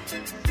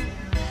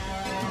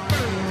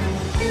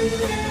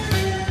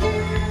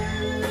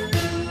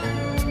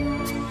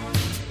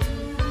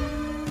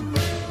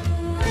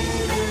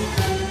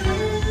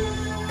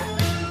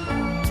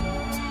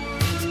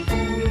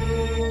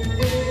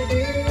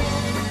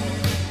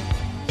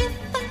 If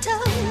I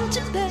told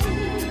you,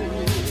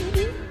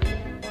 baby,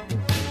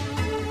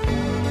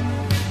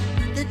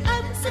 that I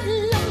was in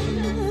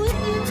love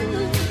with you,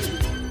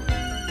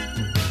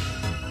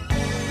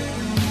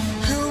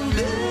 oh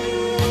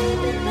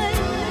baby,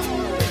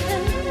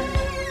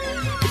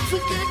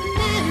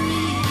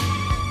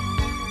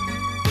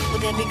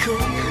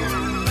 cool.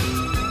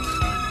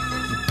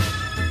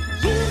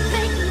 You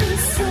make me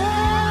so.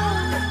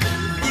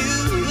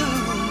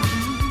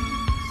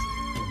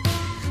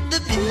 The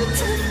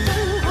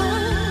beautiful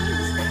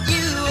ones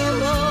you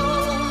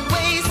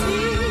always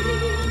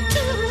need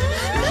to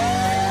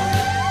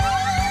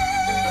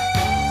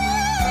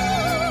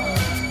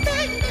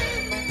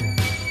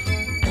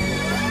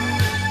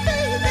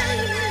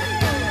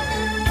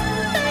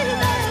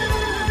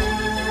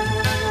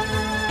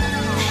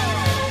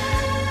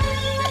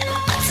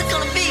what's it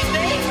gonna be,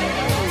 baby?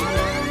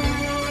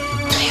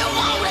 Do you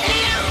want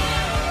him?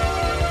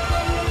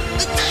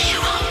 Do you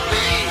want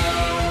me?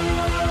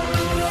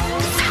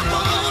 'Cause I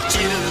want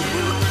you.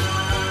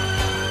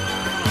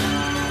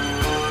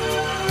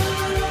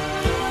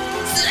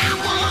 Said I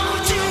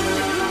want you.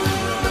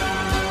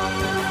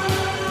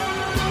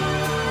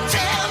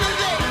 Tell me,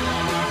 baby,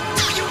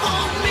 do you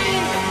want me?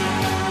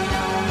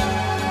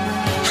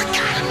 I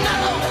gotta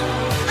know.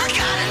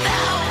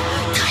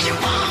 Do you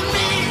want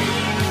me?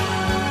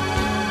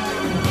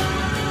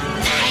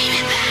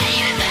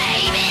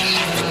 Baby,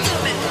 listen to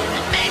me.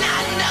 May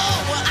not know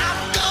where I'm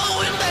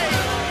going,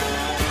 baby.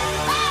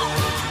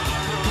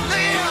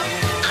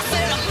 Yeah, I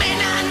said I may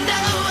not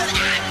know what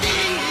I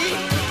need.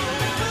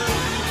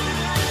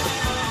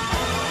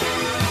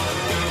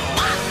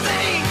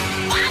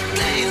 One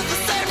thing's for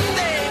certain,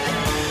 baby.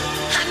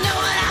 I know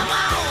what I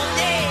want,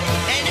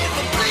 yeah. And if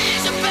it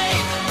please you,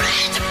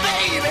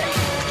 baby,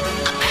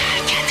 I'm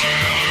begging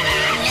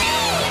you,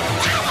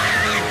 I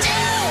want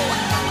you.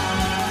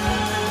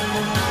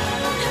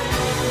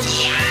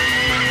 Yeah,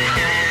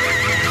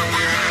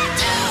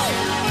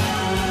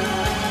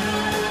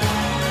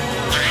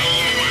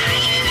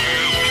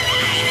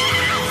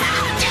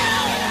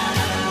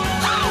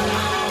 I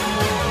want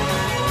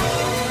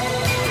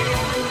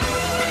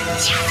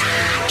you.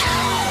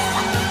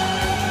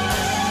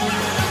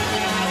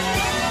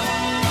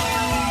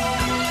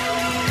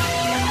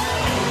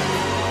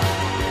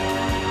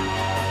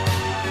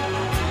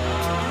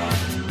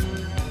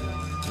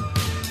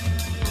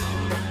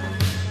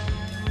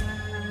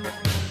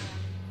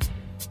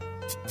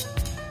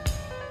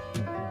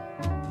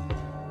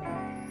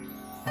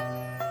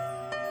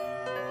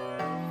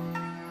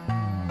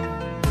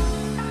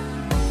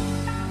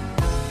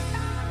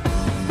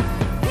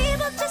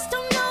 People just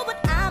don't know what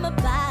I'm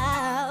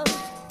about.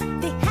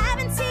 They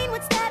haven't seen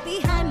what's there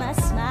behind my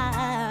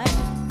smile.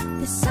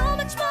 There's so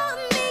much more of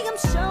me I'm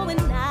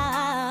showing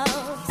now.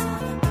 These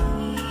are the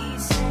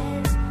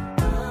pieces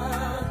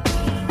of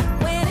me.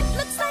 When it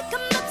looks like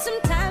I'm up,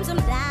 sometimes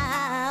I'm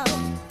down.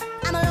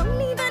 I'm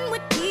alone even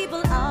with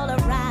people all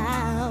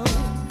around.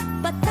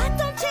 But that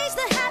don't change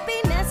the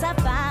happiness I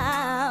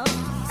found.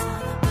 These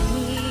are the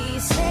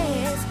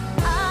pieces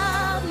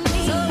of me.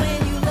 So when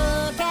you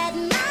look at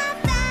my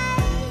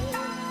face,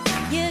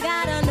 you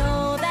gotta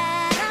know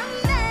that I'm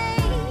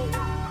made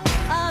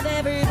of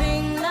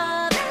everything,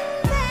 love and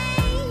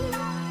pain.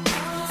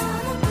 These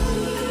are the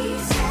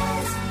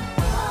pieces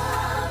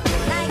of me.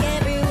 Like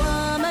every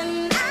woman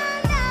I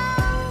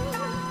know,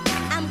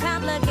 I'm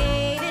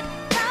complicated,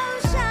 no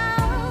show.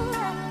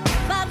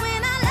 But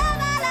when I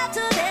love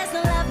till there's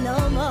no love no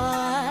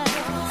more.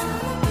 These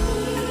are the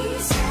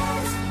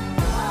pieces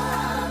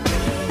of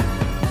me.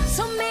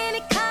 So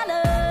many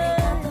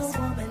colors. The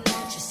woman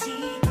that you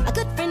see, a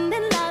good friend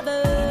and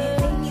lover.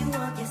 Anything you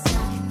want, yes I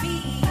can be.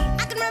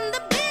 I can run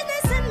the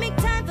business and make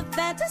time for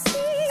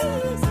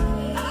fantasies.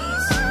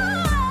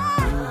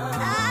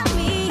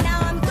 Now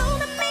I'm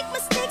gonna make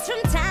mistakes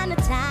from time to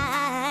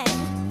time,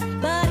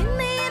 but in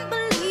the end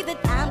believe that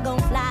I'm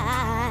gonna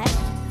fly.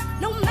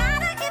 No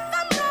matter if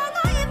I'm wrong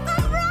or if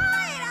I'm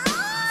right.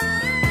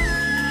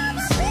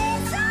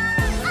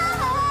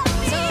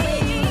 So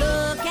when you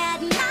look at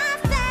my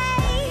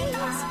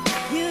face,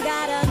 you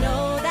gotta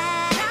know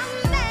that I'm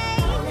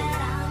made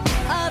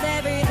of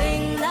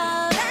everything,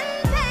 love and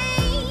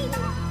pain.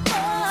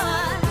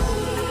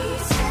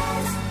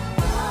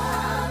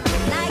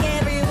 Like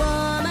every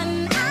woman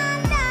I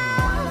know,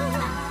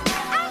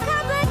 I'm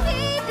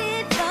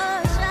complicated for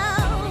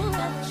sure.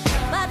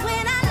 But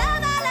when I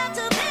love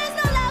till there's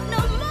no love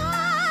no more.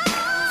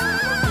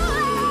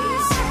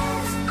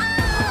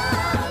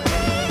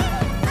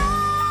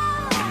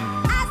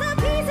 As the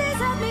pieces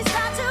of me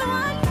start to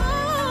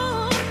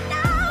unfold,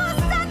 now I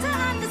start to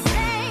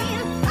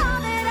understand all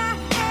that I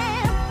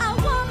am. A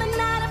woman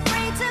not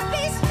afraid to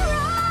be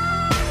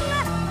strong.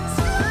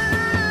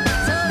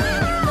 So when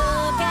you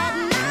look at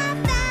my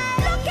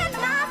face,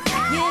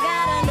 you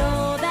gotta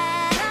know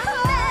that I'm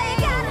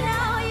made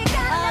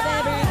of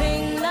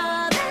everything,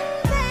 love and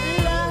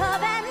pain.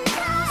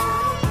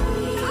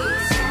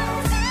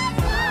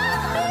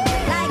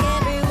 Like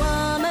every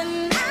woman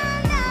I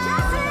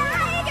know,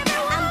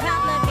 I'm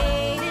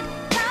complicated,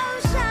 no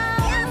show.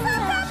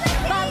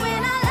 But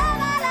when I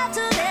love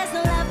till there's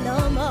no love no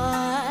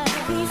more.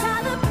 These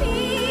are the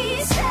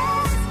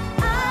pieces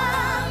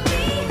of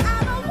me.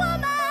 I'm a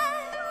woman,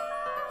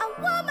 a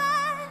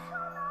woman,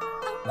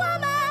 a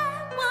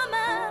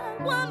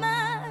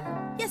woman.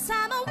 Yes,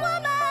 I'm a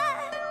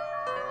woman,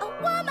 a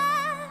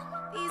woman.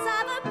 These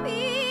are the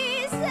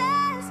pieces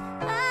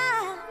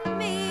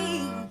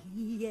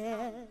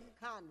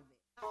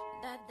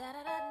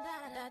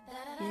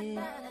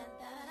Yeah.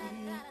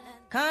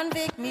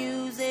 Convict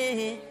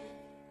music.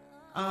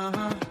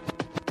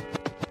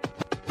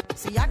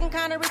 See, I can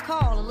kind of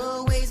recall a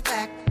little ways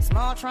back.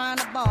 Small trying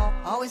to ball,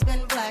 always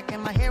been black.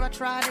 And my hair, I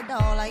tried it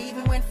all. I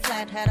even went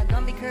flat, had a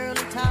Gumby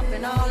curly top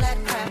and all that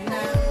crap.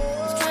 Now,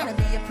 was trying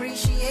to be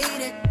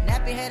appreciated.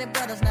 Nappy-headed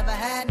brothers never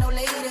had no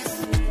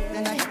ladies.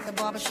 Then I hit the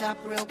barbershop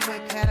real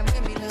quick, had them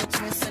give me little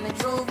twists, and it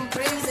drove them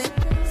crazy.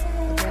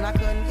 But then I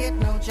couldn't get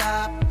no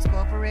job.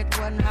 Corporate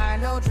wasn't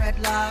hiring no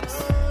dreadlocks.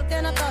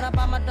 Then I thought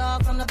about my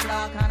dogs on the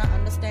block, kinda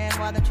understand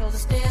why they chose to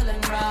steal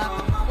and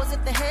rob. Was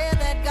it the hair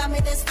that got me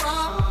this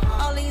far?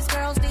 All these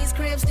girls, these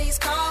cribs, these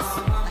cars.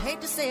 I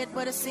hate to say it,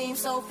 but it seems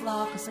so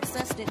flawed. Cause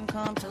success didn't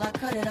come till I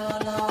cut it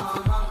all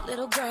off.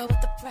 Little girl with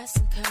the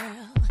pressing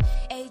curl.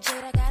 Age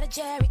 8, I got a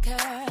Jerry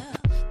curl.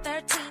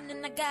 13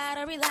 and I got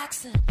a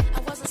relaxer. I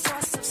was a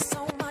source of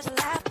so much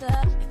laughter.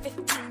 At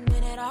 15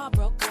 when it all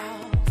broke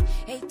off.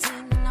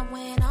 18 and I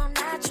went on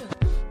natural.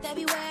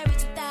 February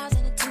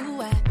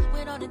 2002, I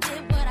went on and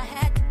did what I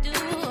had to do.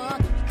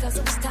 Because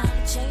it was time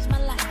to change my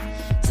life.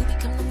 To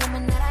become the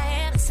woman that I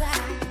am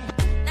inside.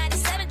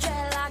 97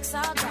 dreadlocks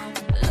all gone.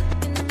 I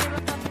looked in the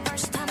mirror for the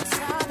first time. I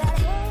saw that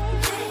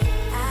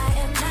I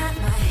am not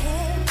my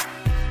head.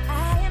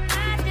 I am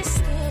not this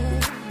skin.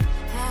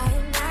 I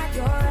am not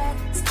your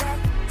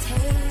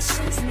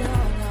expectations. No,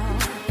 no.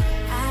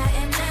 I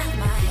am not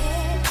my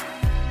head.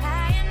 I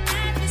am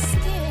not this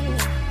skin.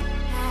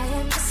 I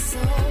am the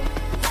soul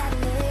that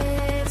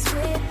lives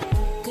with.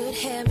 Good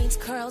hair means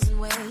curls and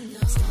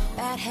waves.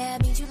 Bad hair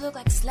means you look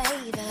like a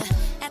slave.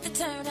 At the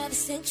turn of the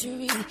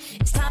century,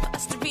 it's time for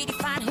us to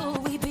redefine who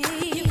we be.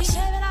 You can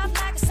shave it off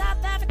like a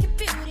South African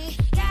beauty.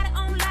 Got it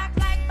on lock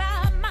like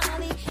Bob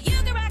Marley. You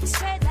can rock it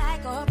straight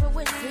like Oprah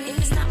Winfrey. If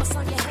it's not what's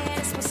on your head,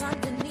 it's what's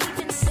underneath.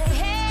 And say,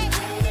 hey,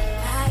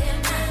 I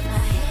am not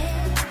my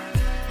head.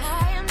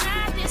 I am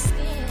not this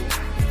skin.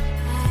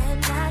 I am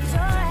not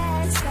your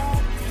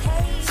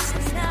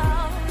expectations. No,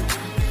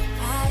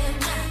 I am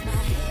not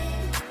my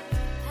head.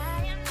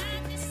 I am not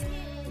this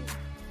skin.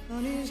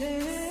 On his head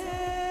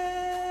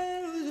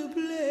was a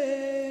plain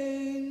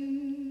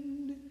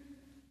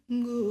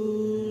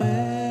gold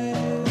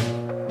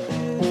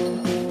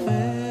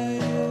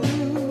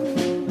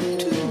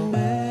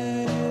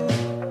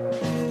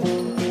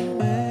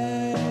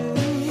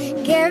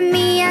Give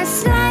me a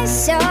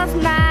slice of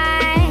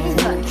mine.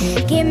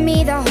 Give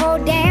me the whole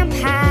damn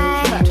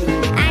pie.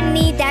 I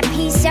need that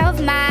peace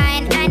of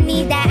mind. I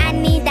need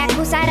that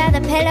cool side of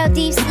the pillow,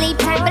 deep sleep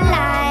type of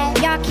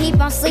life. Y'all keep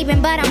on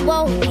sleeping, but I'm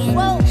woken.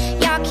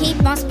 Y'all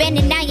keep on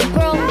spending, now you're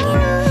broken.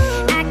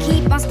 I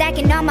keep on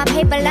stacking all my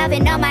paper,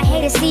 loving all my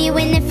haters. See you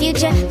in the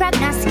future,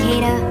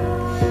 prognosticator.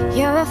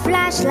 You're a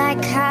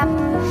flashlight cop.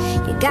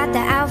 You got the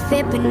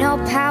outfit, but no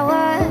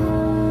power.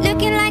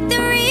 Looking like the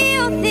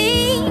real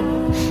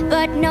thing,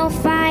 but no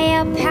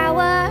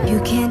firepower.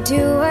 You can't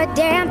do a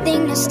damn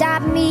thing to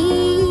stop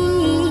me.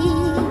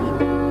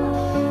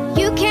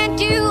 You can't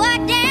do a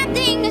damn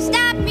thing to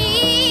stop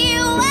me.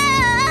 Whoa.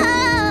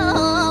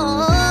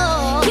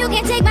 You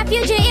can't take my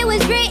future, it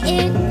was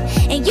written.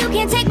 And you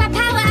can't take my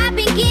power, I've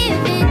been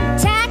given.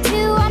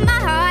 Tattoo on my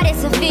heart,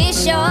 it's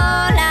official.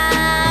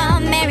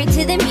 I'm married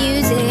to the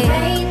music.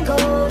 Plain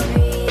gold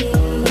ring.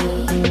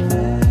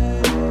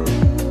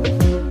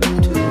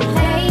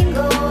 Plain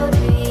gold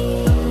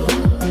ring.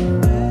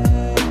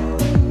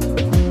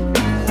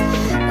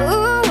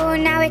 Ooh,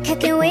 now we're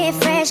cooking with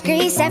fresh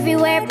grease.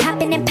 Everywhere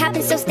popping and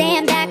popping, so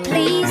stand back,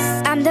 please.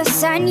 I'm the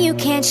sun, you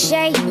can't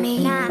shade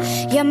me.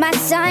 You're my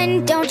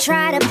son, don't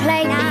try to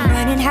play me.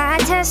 Running high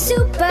to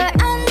super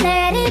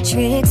unleaded.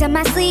 Tricks on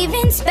my sleeve,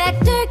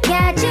 Inspector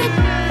Gadget.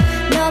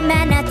 No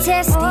man not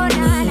testing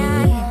me.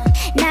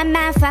 Not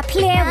mine if I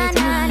play with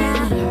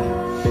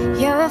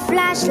me. You're a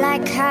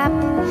flashlight cop.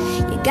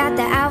 You got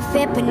the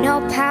outfit but no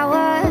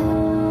power.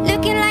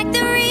 Looking like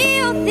the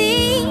real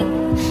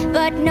thing,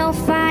 but no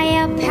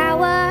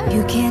firepower.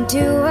 You can't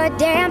do a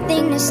damn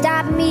thing to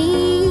stop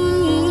me.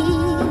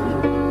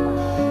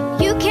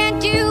 You can't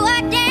do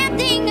a damn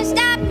thing to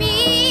stop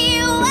me.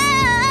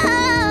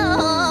 Whoa.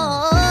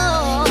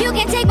 You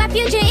can't take my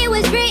future, it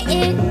was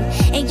written.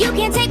 And you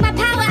can't take my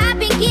power, I've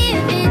been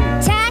given.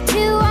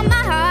 Tattoo on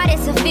my heart,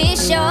 it's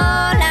official.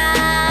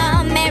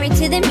 I'm married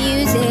to the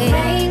music.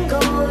 Plain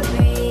gold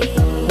ring.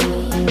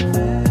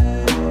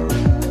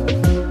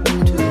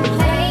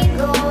 Plain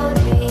gold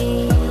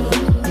ring.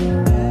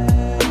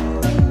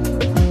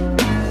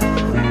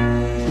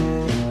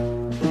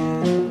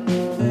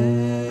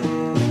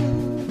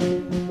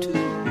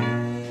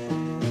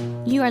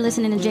 You are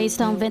listening to J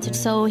Stone Vintage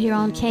Soul here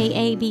on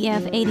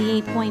KABF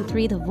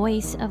 88.3, the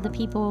voice of the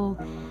people.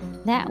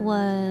 That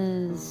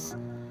was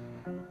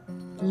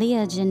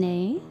Leah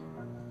Janae,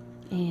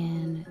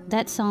 and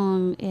that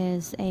song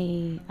is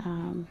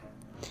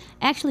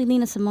actually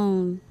Nina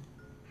Simone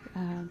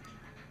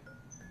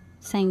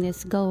sang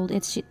this gold.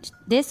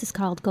 This is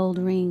called Gold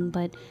Ring,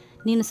 but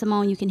Nina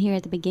Simone, you can hear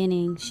at the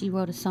beginning, she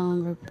wrote a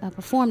song or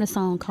performed a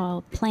song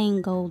called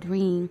Plain Gold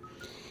Ring,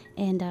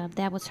 and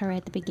that was her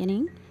at the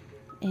beginning.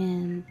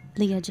 And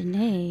Leah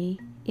Janae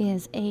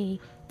is a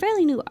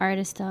fairly new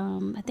artist.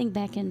 I think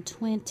back in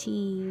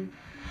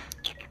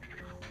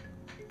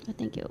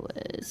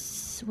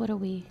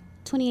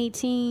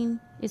 2018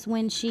 is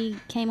when she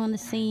came on the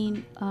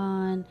scene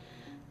on,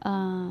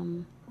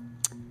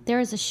 there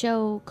is a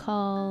show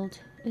called,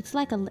 it's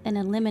like an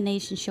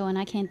elimination show, and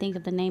I can't think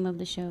of the name of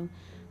the show.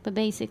 But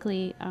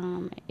basically,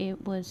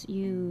 it was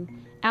you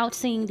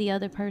out-singing the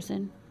other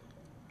person.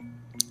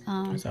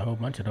 There's a whole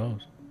bunch of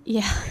those.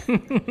 Yeah.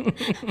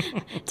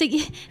 to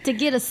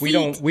get a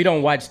seat. We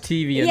don't watch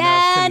TV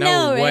enough to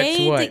know what's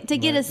what. To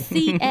get a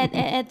seat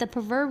at the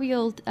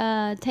proverbial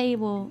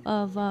table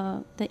of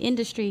the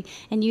industry,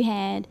 and you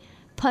had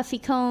Puffy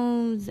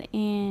Combs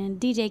and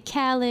DJ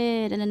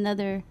Khaled and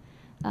another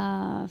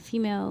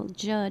female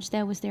judge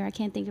that was there. I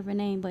can't think of her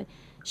name, but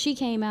she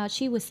came out.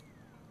 She was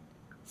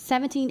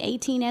 17,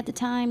 18 at the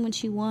time when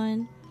she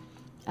won.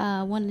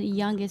 One of the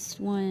youngest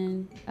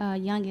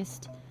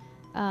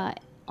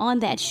on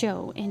that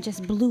show, and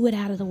just blew it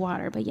out of the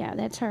water. But yeah,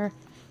 that's her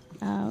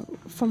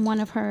from one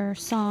of her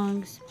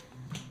songs,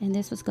 and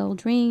this was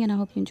Gold Ring, and I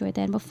hope you enjoyed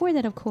that. And before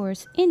that, of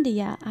course,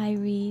 India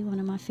Irie, one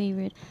of my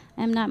favorite,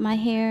 I'm Not My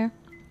Hair.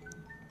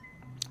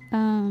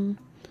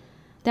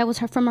 That was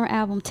her from her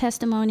album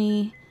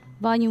Testimony,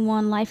 Volume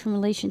 1, Life and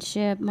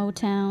Relationship,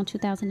 Motown,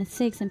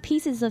 2006, and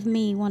Pieces of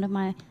Me,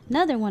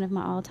 another one of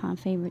my all-time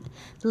favorites.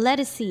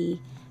 Lettucey,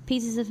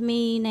 Pieces of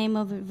Me, name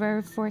of it,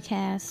 Verve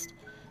Forecast.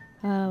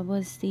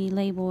 Was the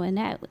label, and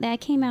that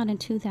came out in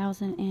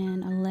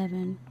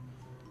 2011.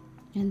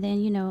 And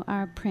then,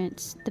 our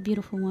Prince, The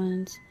Beautiful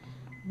Ones,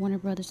 Warner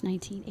Brothers,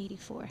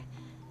 1984.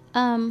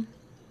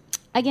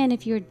 Again,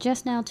 if you're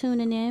just now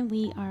tuning in,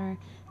 we are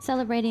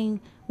celebrating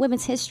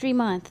Women's History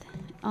Month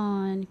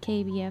on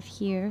KBF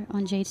here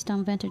on Jade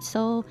Stone Vintage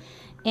Soul.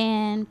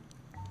 And,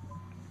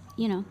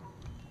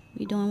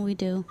 we're doing what we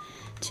do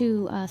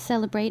to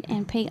celebrate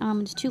and pay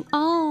homage to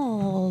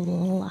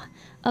all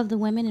of the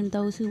women and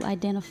those who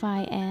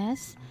identify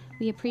as.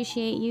 We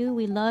appreciate you.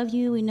 We love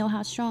you. We know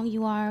how strong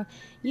you are.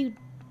 You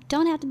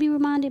don't have to be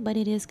reminded, but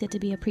it is good to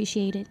be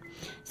appreciated.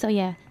 So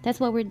yeah, that's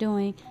what we're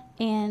doing.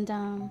 And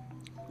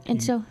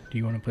so. Do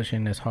you want to push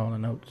in this Hall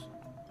of Notes?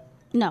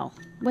 No.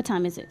 What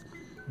time is it?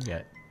 We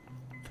got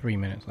 3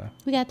 minutes left.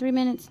 We got 3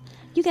 minutes.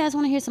 You guys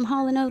want to hear some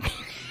Hall of Notes?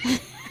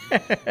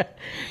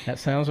 That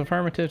sounds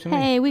affirmative to me.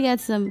 Hey, we got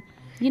some.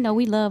 We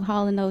love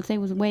Hall & Oates. They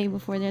was way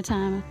before their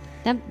time.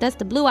 That's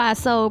the Blue Eyed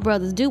Soul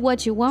Brothers. Do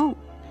what you want.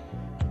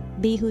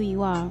 Be who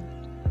you are.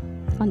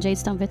 On Jade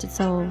Stone Vintage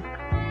Soul.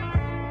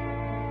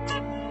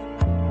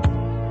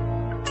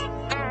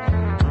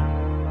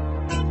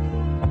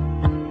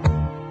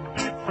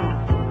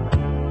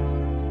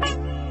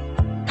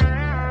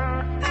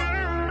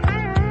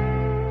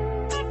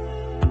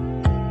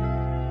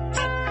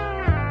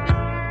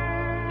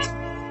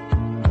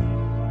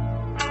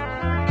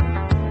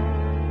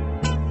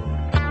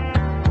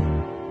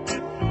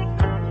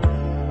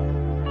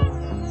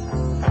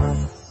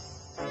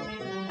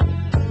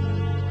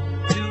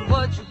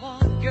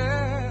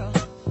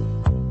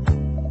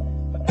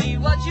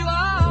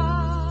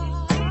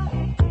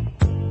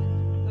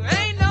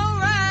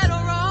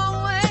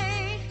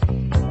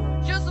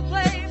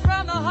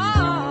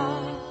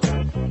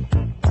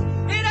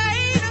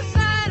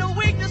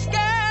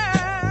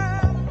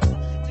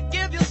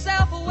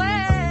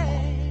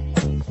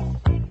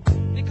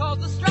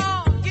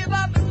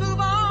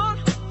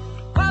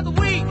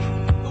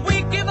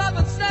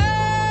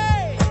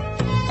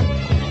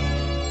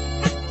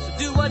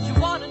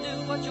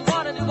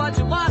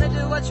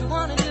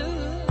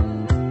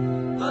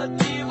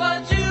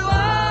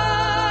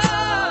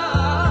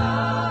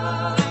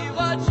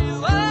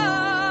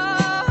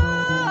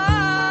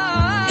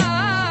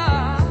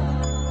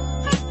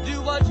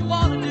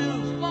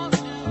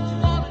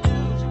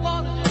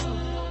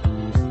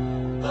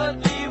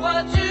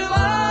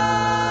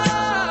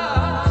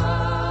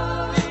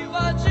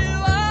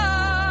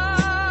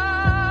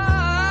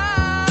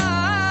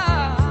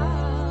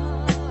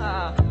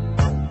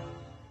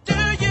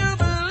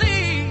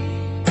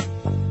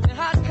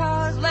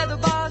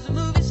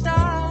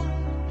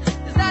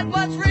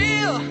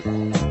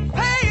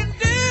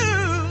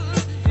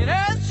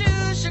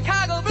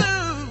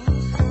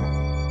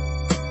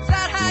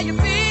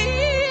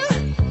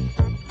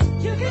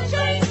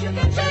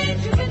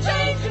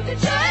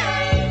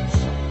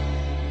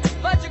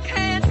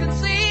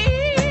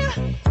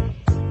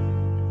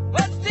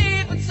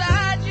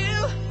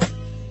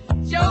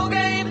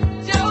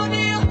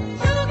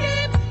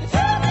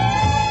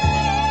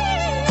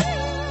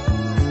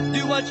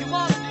 What you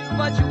wanna do,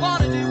 what you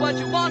wanna do, what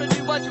you wanna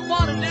do, what you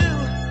wanna do.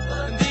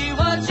 Be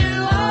what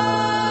you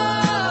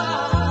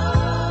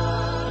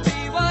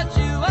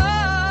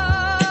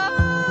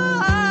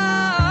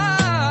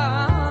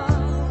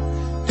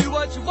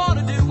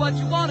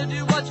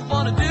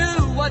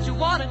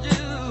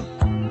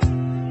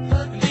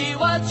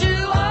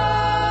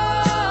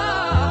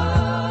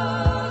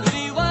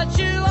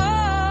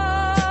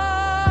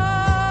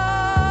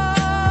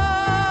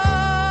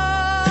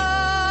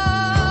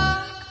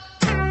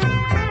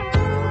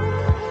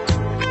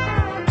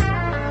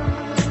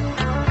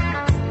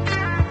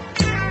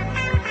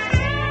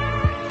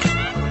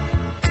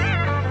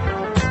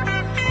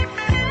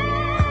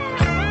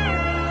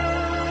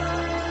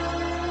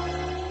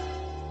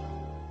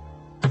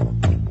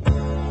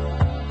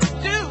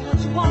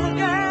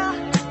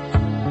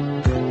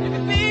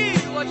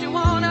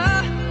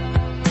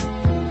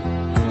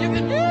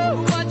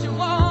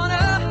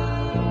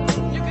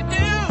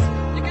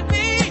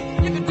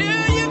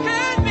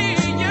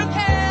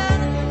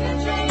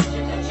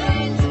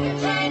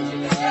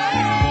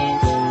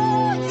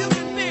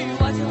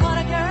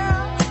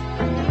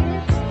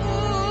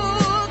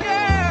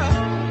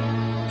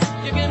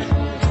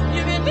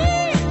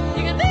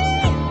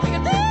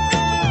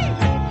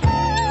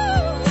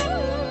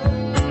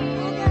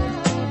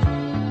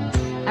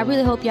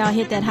hope y'all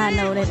hit that high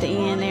note at the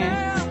end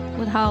there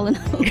with Hall & Oates.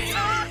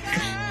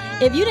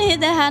 If you didn't hit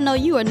that high note,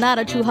 you are not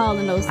a true Hall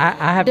 & Oates.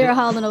 They're a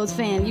Hall & Oates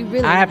fan. You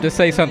really. I have to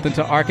say something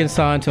to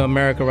Arkansas and to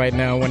America right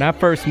now. When I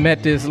first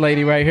met this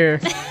lady right here,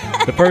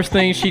 the first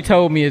thing she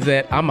told me is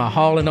that I'm a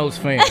Hall & Oates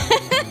fan.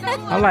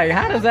 I'm like,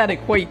 how does that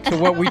equate to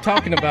what we're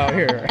talking about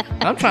here?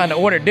 I'm trying to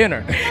order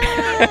dinner.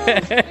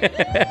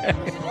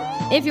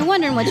 If you're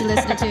wondering what you're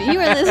listening to, you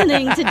are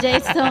listening to Jay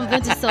Stone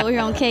Vintage Soul here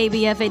on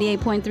KBF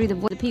 88.3, the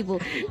voice of the people.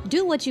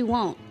 Do what you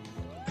want.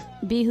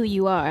 Be who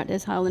you are.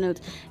 That's Hall & Oates.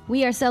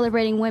 We are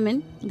celebrating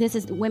women. This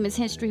is Women's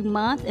History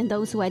Month and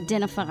those who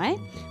identify.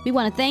 We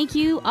want to thank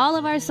you. All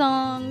of our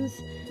songs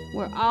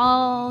were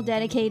all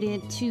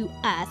dedicated to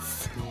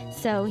us.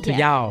 So To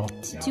y'all.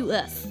 To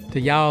us. To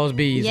y'all's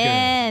bees.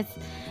 Yes.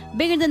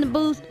 Bigger than the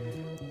booth.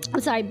 I'm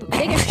sorry.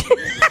 Bigger,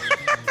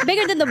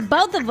 bigger than the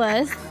both of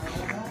us.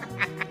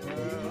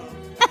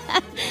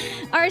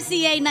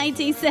 RCA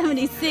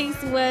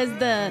 1976 was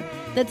the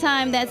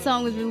time that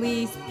song was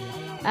released.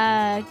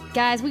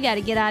 Guys, we got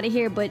to get out of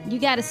here, but you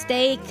got to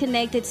stay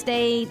connected,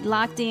 stay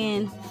locked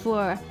in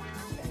for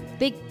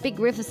Big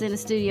Griff in the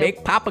studio.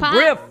 Big Papa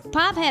Griff.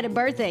 Pop had a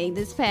birthday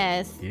this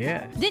past.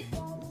 Yeah.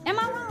 Am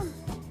I wrong?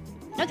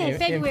 Okay, In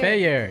February.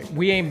 February.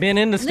 We ain't been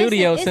in the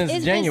studio Listen, since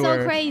it's January.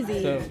 been so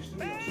crazy. So,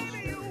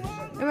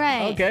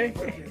 Right. okay.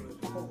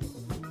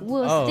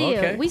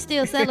 We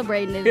still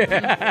celebrating it.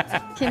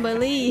 Can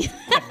believe.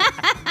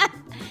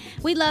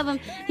 We love him.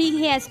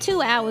 He has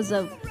 2 hours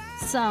of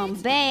some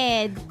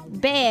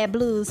bad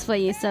blues for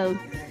you. So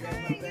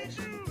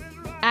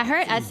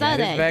I saw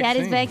that. Got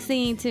his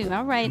vaccine too.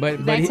 All right,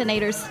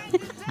 vaccinators.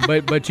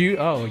 but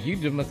you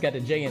just must got the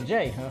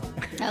J&J,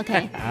 huh?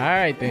 Okay. All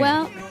right then.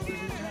 Well,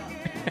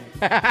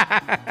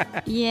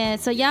 yeah.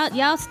 So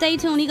y'all stay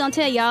tuned. He's gonna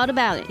tell you all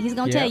about it. He's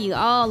gonna tell you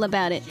all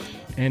about it.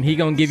 And he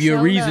gonna give you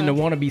a reason love.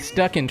 to want to be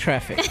stuck in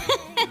traffic.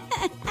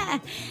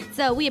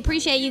 So we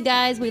appreciate you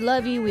guys. We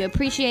love you. We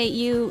appreciate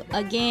you.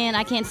 Again,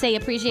 I can't say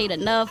appreciate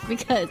enough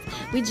because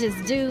we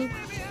just do.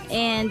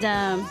 And,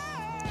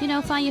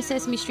 find your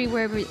Sesame Street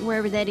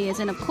wherever that is.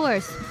 And, of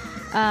course,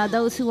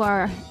 those who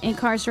are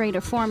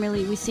incarcerated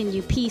formerly, we send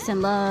you peace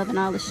and love and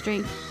all the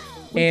strength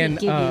we can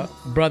give you.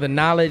 Brother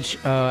Knowledge,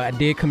 I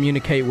did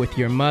communicate with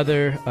your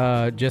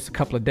mother just a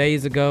couple of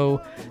days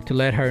ago to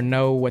let her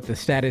know what the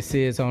status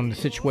is on the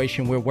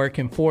situation. We're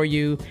working for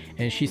you,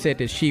 and she said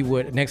that she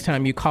would, next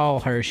time you call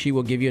her, she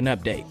will give you an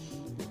update.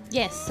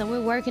 Yes, so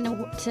we're working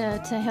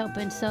to help,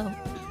 and so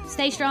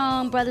stay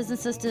strong, brothers and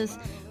sisters.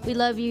 We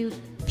love you.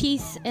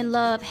 Peace and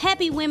love.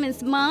 Happy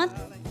Women's Month.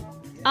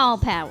 All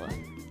power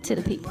to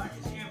the people.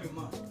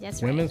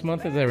 That's right. Women's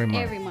Month is every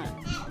month. Every month.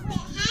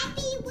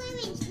 Happy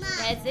Women's Month.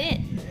 That's it.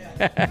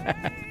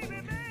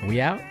 We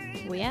out?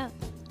 We out.